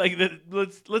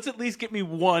 Let's at least get me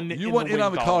one. You want in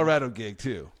on the Colorado gig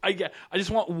too? I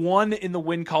just want one in the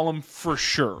win column for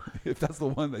sure. If that's the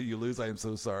one that you lose, I am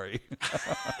so sorry.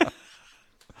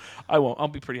 I won't. I'll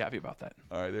be pretty happy about that.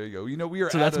 All right, there you go. You know, we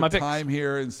are out of time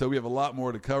here, and so we have a lot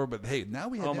more to cover. But hey, now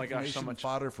we have information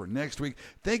fodder for next week.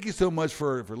 Thank you so much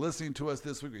for listening to us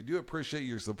this week. We do appreciate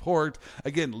your support.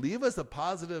 Again, leave us a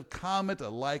positive comment, a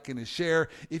like, and a share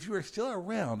if you are still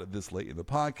around this late in the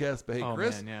podcast. But hey,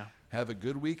 Chris, have a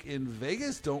good week in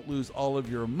Vegas. Don't lose all of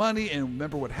your money, and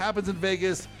remember, what happens in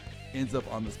Vegas ends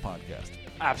up on this podcast.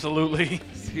 Absolutely.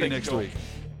 See you next week.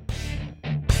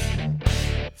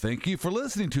 Thank you for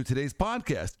listening to today's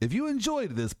podcast. If you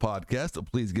enjoyed this podcast,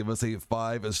 please give us a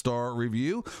 5-star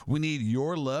review. We need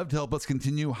your love to help us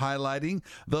continue highlighting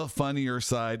the funnier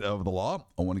side of the law.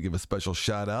 I want to give a special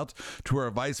shout out to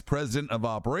our Vice President of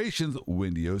Operations,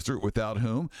 Wendy Oster, without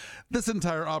whom this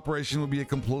entire operation would be a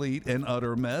complete and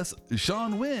utter mess.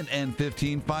 Sean Wynn and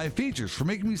 15-5 Features for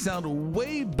making me sound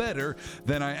way better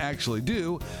than I actually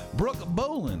do. Brooke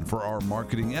Boland for our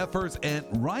marketing efforts, and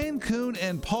Ryan Kuhn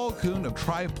and Paul Kuhn of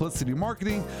Triplicity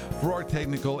Marketing for our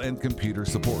technical and computer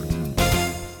support.